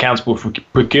responsible and accountable for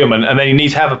procurement, and then you need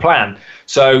to have a plan.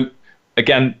 So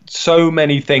again, so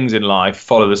many things in life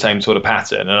follow the same sort of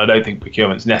pattern, and I don't think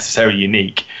procurement's necessarily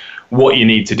unique. What you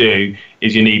need to do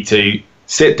is you need to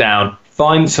sit down,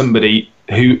 find somebody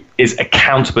who is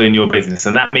accountable in your business.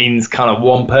 And that means kind of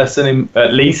one person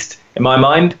at least, in my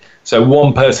mind. So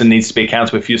one person needs to be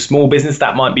accountable. If you're a small business,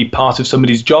 that might be part of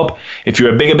somebody's job. If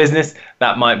you're a bigger business,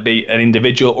 that might be an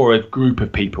individual or a group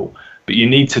of people. But you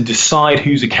need to decide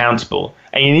who's accountable.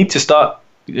 And you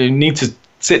need to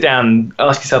sit down and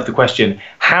ask yourself the question,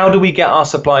 how do we get our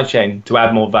supply chain to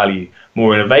add more value,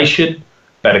 more innovation,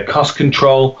 better cost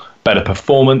control, better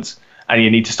performance? And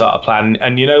you need to start a plan.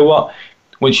 And you know what?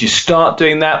 Once you start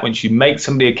doing that, once you make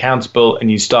somebody accountable and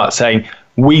you start saying,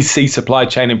 we see supply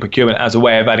chain and procurement as a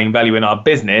way of adding value in our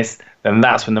business, then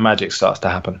that's when the magic starts to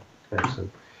happen.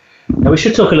 Excellent. Now we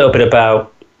should talk a little bit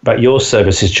about your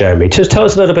services, Jeremy. Just tell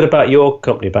us a little bit about your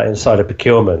company, about Insider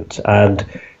Procurement, and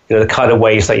the kind of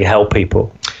ways that you help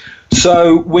people.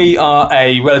 So we are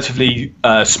a relatively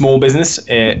small business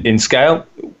in scale.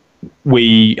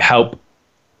 We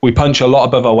punch a lot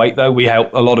above our weight, though. We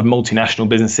help a lot of multinational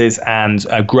businesses and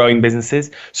growing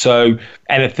businesses. So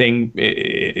anything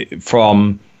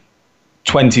from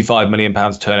 £25 million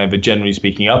turnover, generally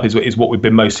speaking, up is what we've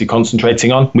been mostly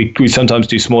concentrating on. We sometimes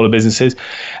do smaller businesses.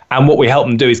 And what we help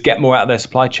them do is get more out of their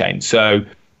supply chain. So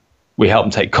we help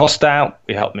them take cost out.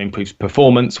 We help them improve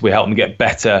performance. We help them get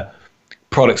better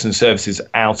products and services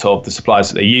out of the suppliers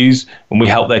that they use. And we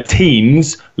help their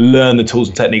teams learn the tools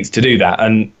and techniques to do that.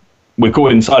 And we're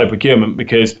called Insider Procurement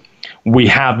because we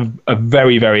have a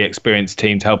very, very experienced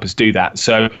team to help us do that.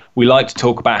 So we like to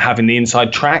talk about having the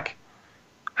inside track,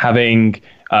 having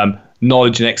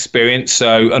knowledge and experience.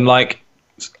 So unlike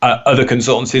other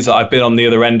consultancies that I've been on the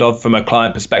other end of from a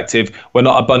client perspective, we're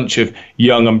not a bunch of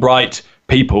young and bright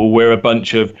people. We're a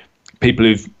bunch of people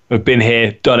who've been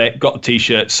here, done it, got a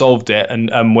T-shirt, solved it,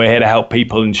 and we're here to help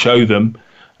people and show them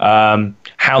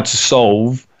how to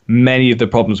solve many of the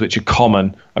problems which are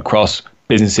common across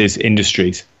businesses,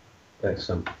 industries.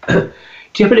 Excellent. Do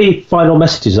you have any final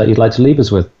messages that you'd like to leave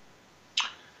us with?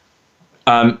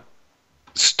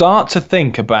 Start to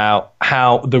think about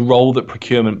how the role that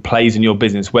procurement plays in your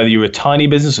business, whether you're a tiny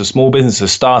business, a small business, a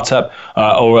startup,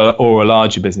 or a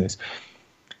larger business.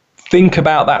 Think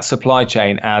about that supply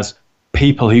chain as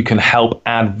people who can help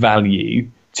add value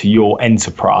to your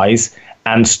enterprise,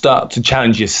 and start to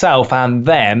challenge yourself and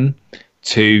them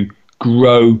to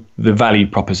grow the value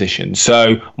proposition.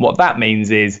 So what that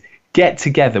means is get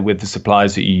together with the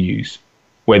suppliers that you use,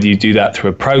 whether you do that through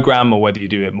a program or whether you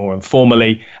do it more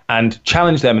informally, and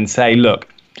challenge them and say, look,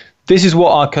 this is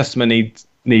what our customer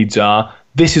needs are.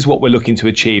 This is what we're looking to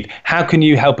achieve. How can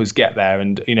you help us get there?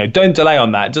 And don't delay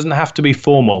on that. It doesn't have to be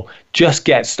formal. Just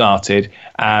get started.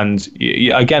 And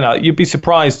again, you'd be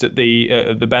surprised at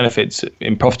the benefits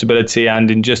in profitability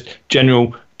and in just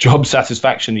general job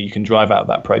satisfaction that you can drive out of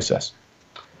that process.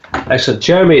 Excellent.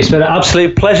 Jeremy, it's been an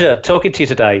absolute pleasure talking to you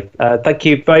today. Thank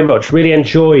you very much. Really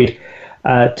enjoyed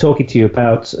talking to you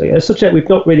about a subject we've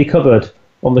not really covered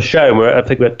on the show. I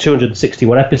think we're at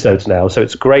 261 episodes now, so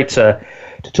it's great to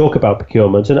talk about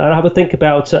procurement and have a think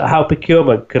about how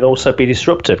procurement can also be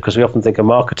disruptive, because we often think of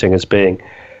marketing as being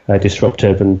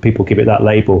disruptive and people give it that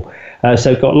label.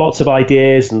 So got lots of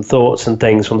ideas and thoughts and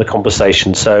things from the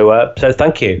conversation. So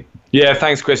thank you. Yeah,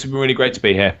 thanks, Chris. It's been really great to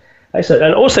be here. Excellent.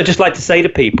 And also just like to say to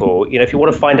people, if you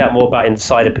want to find out more about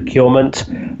Insider Procurement,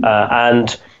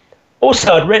 and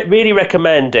also I'd really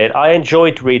recommend it. I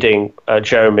enjoyed reading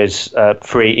Jeremy's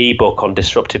free ebook on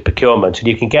disruptive procurement, and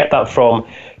you can get that from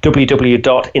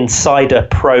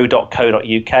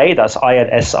www.insiderpro.co.uk. That's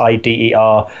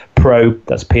INSIDER pro,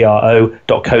 that's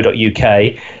PRO.co.uk.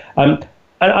 And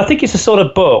I think it's a sort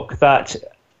of book that,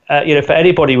 for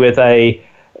anybody with I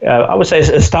would say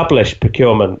established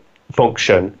procurement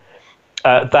function,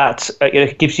 that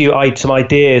gives you some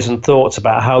ideas and thoughts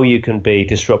about how you can be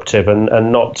disruptive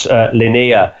and not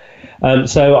linear.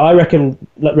 So I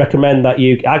recommend that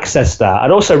you access that,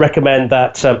 and also recommend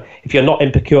that if you're not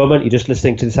in procurement, you're just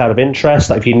listening to this out of interest.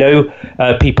 Like if you know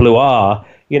people who are,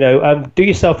 do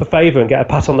yourself a favor and get a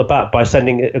pat on the back by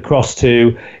sending it across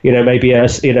to, maybe a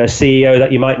CEO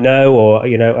that you might know, or,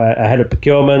 a head of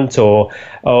procurement, or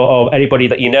anybody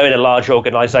that in a large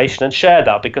organization, and share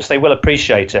that, because they will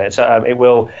appreciate it. It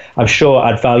will, I'm sure,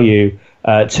 add value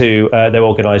to their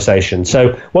organization.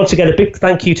 So once again, a big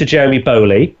thank you to Jeremy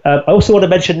Bowley. I also want to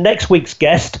mention next week's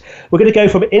guest. We're going to go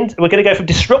from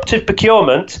disruptive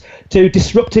procurement to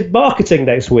disruptive marketing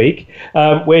next week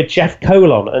with Jeff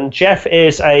Colon. And Jeff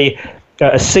is a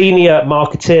senior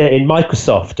marketeer in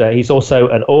Microsoft. He's also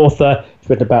an author. He's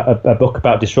written about a book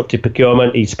about disruptive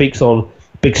procurement. He speaks on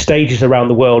big stages around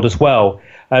the world as well.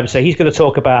 So he's going to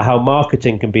talk about how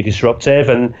marketing can be disruptive.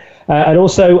 And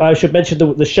also I should mention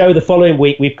the show the following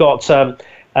week. We've got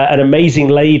an amazing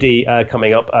lady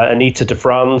coming up, Anita de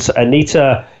France.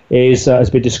 Anita has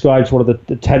been described as one of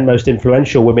the 10 most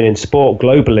influential women in sport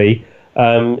globally.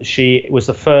 She was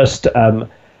the first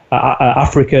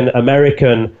African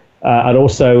American and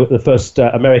also the first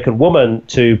American woman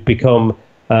to become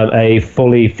a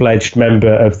fully fledged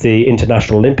member of the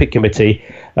International Olympic Committee.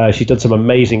 She's done some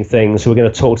amazing things. So we're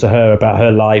going to talk to her about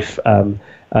her life from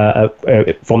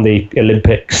the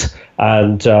Olympics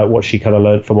and what she kind of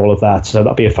learned from all of that. So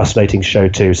that'll be a fascinating show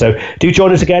too. So do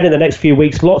join us again in the next few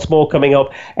weeks. Lots more coming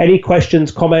up. Any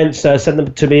questions, comments, send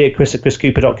them to me at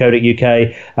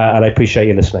chris@chriscooper.co.uk, and I appreciate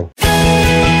you listening.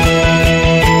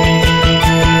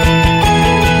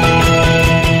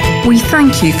 We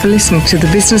thank you for listening to the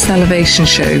Business Elevation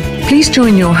Show. Please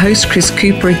join your host, Chris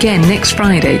Cooper, again next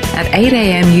Friday at 8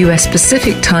 a.m. US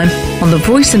Pacific Time on the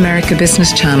Voice America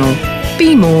Business Channel.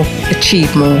 Be more,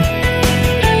 achieve more.